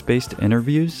service-based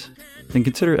interviews, then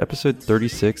consider episode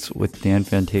 36 with Dan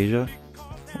Fantasia,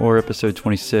 or episode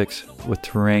 26 with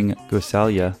Tarang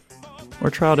Gosalia, or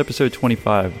try out episode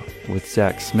 25 with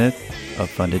Zach Smith of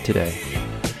Funded Today.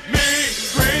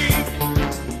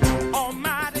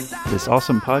 This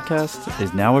awesome podcast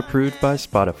is now approved by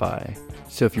Spotify.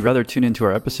 So if you'd rather tune into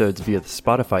our episodes via the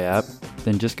Spotify app,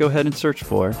 then just go ahead and search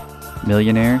for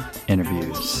Millionaire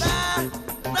Interviews.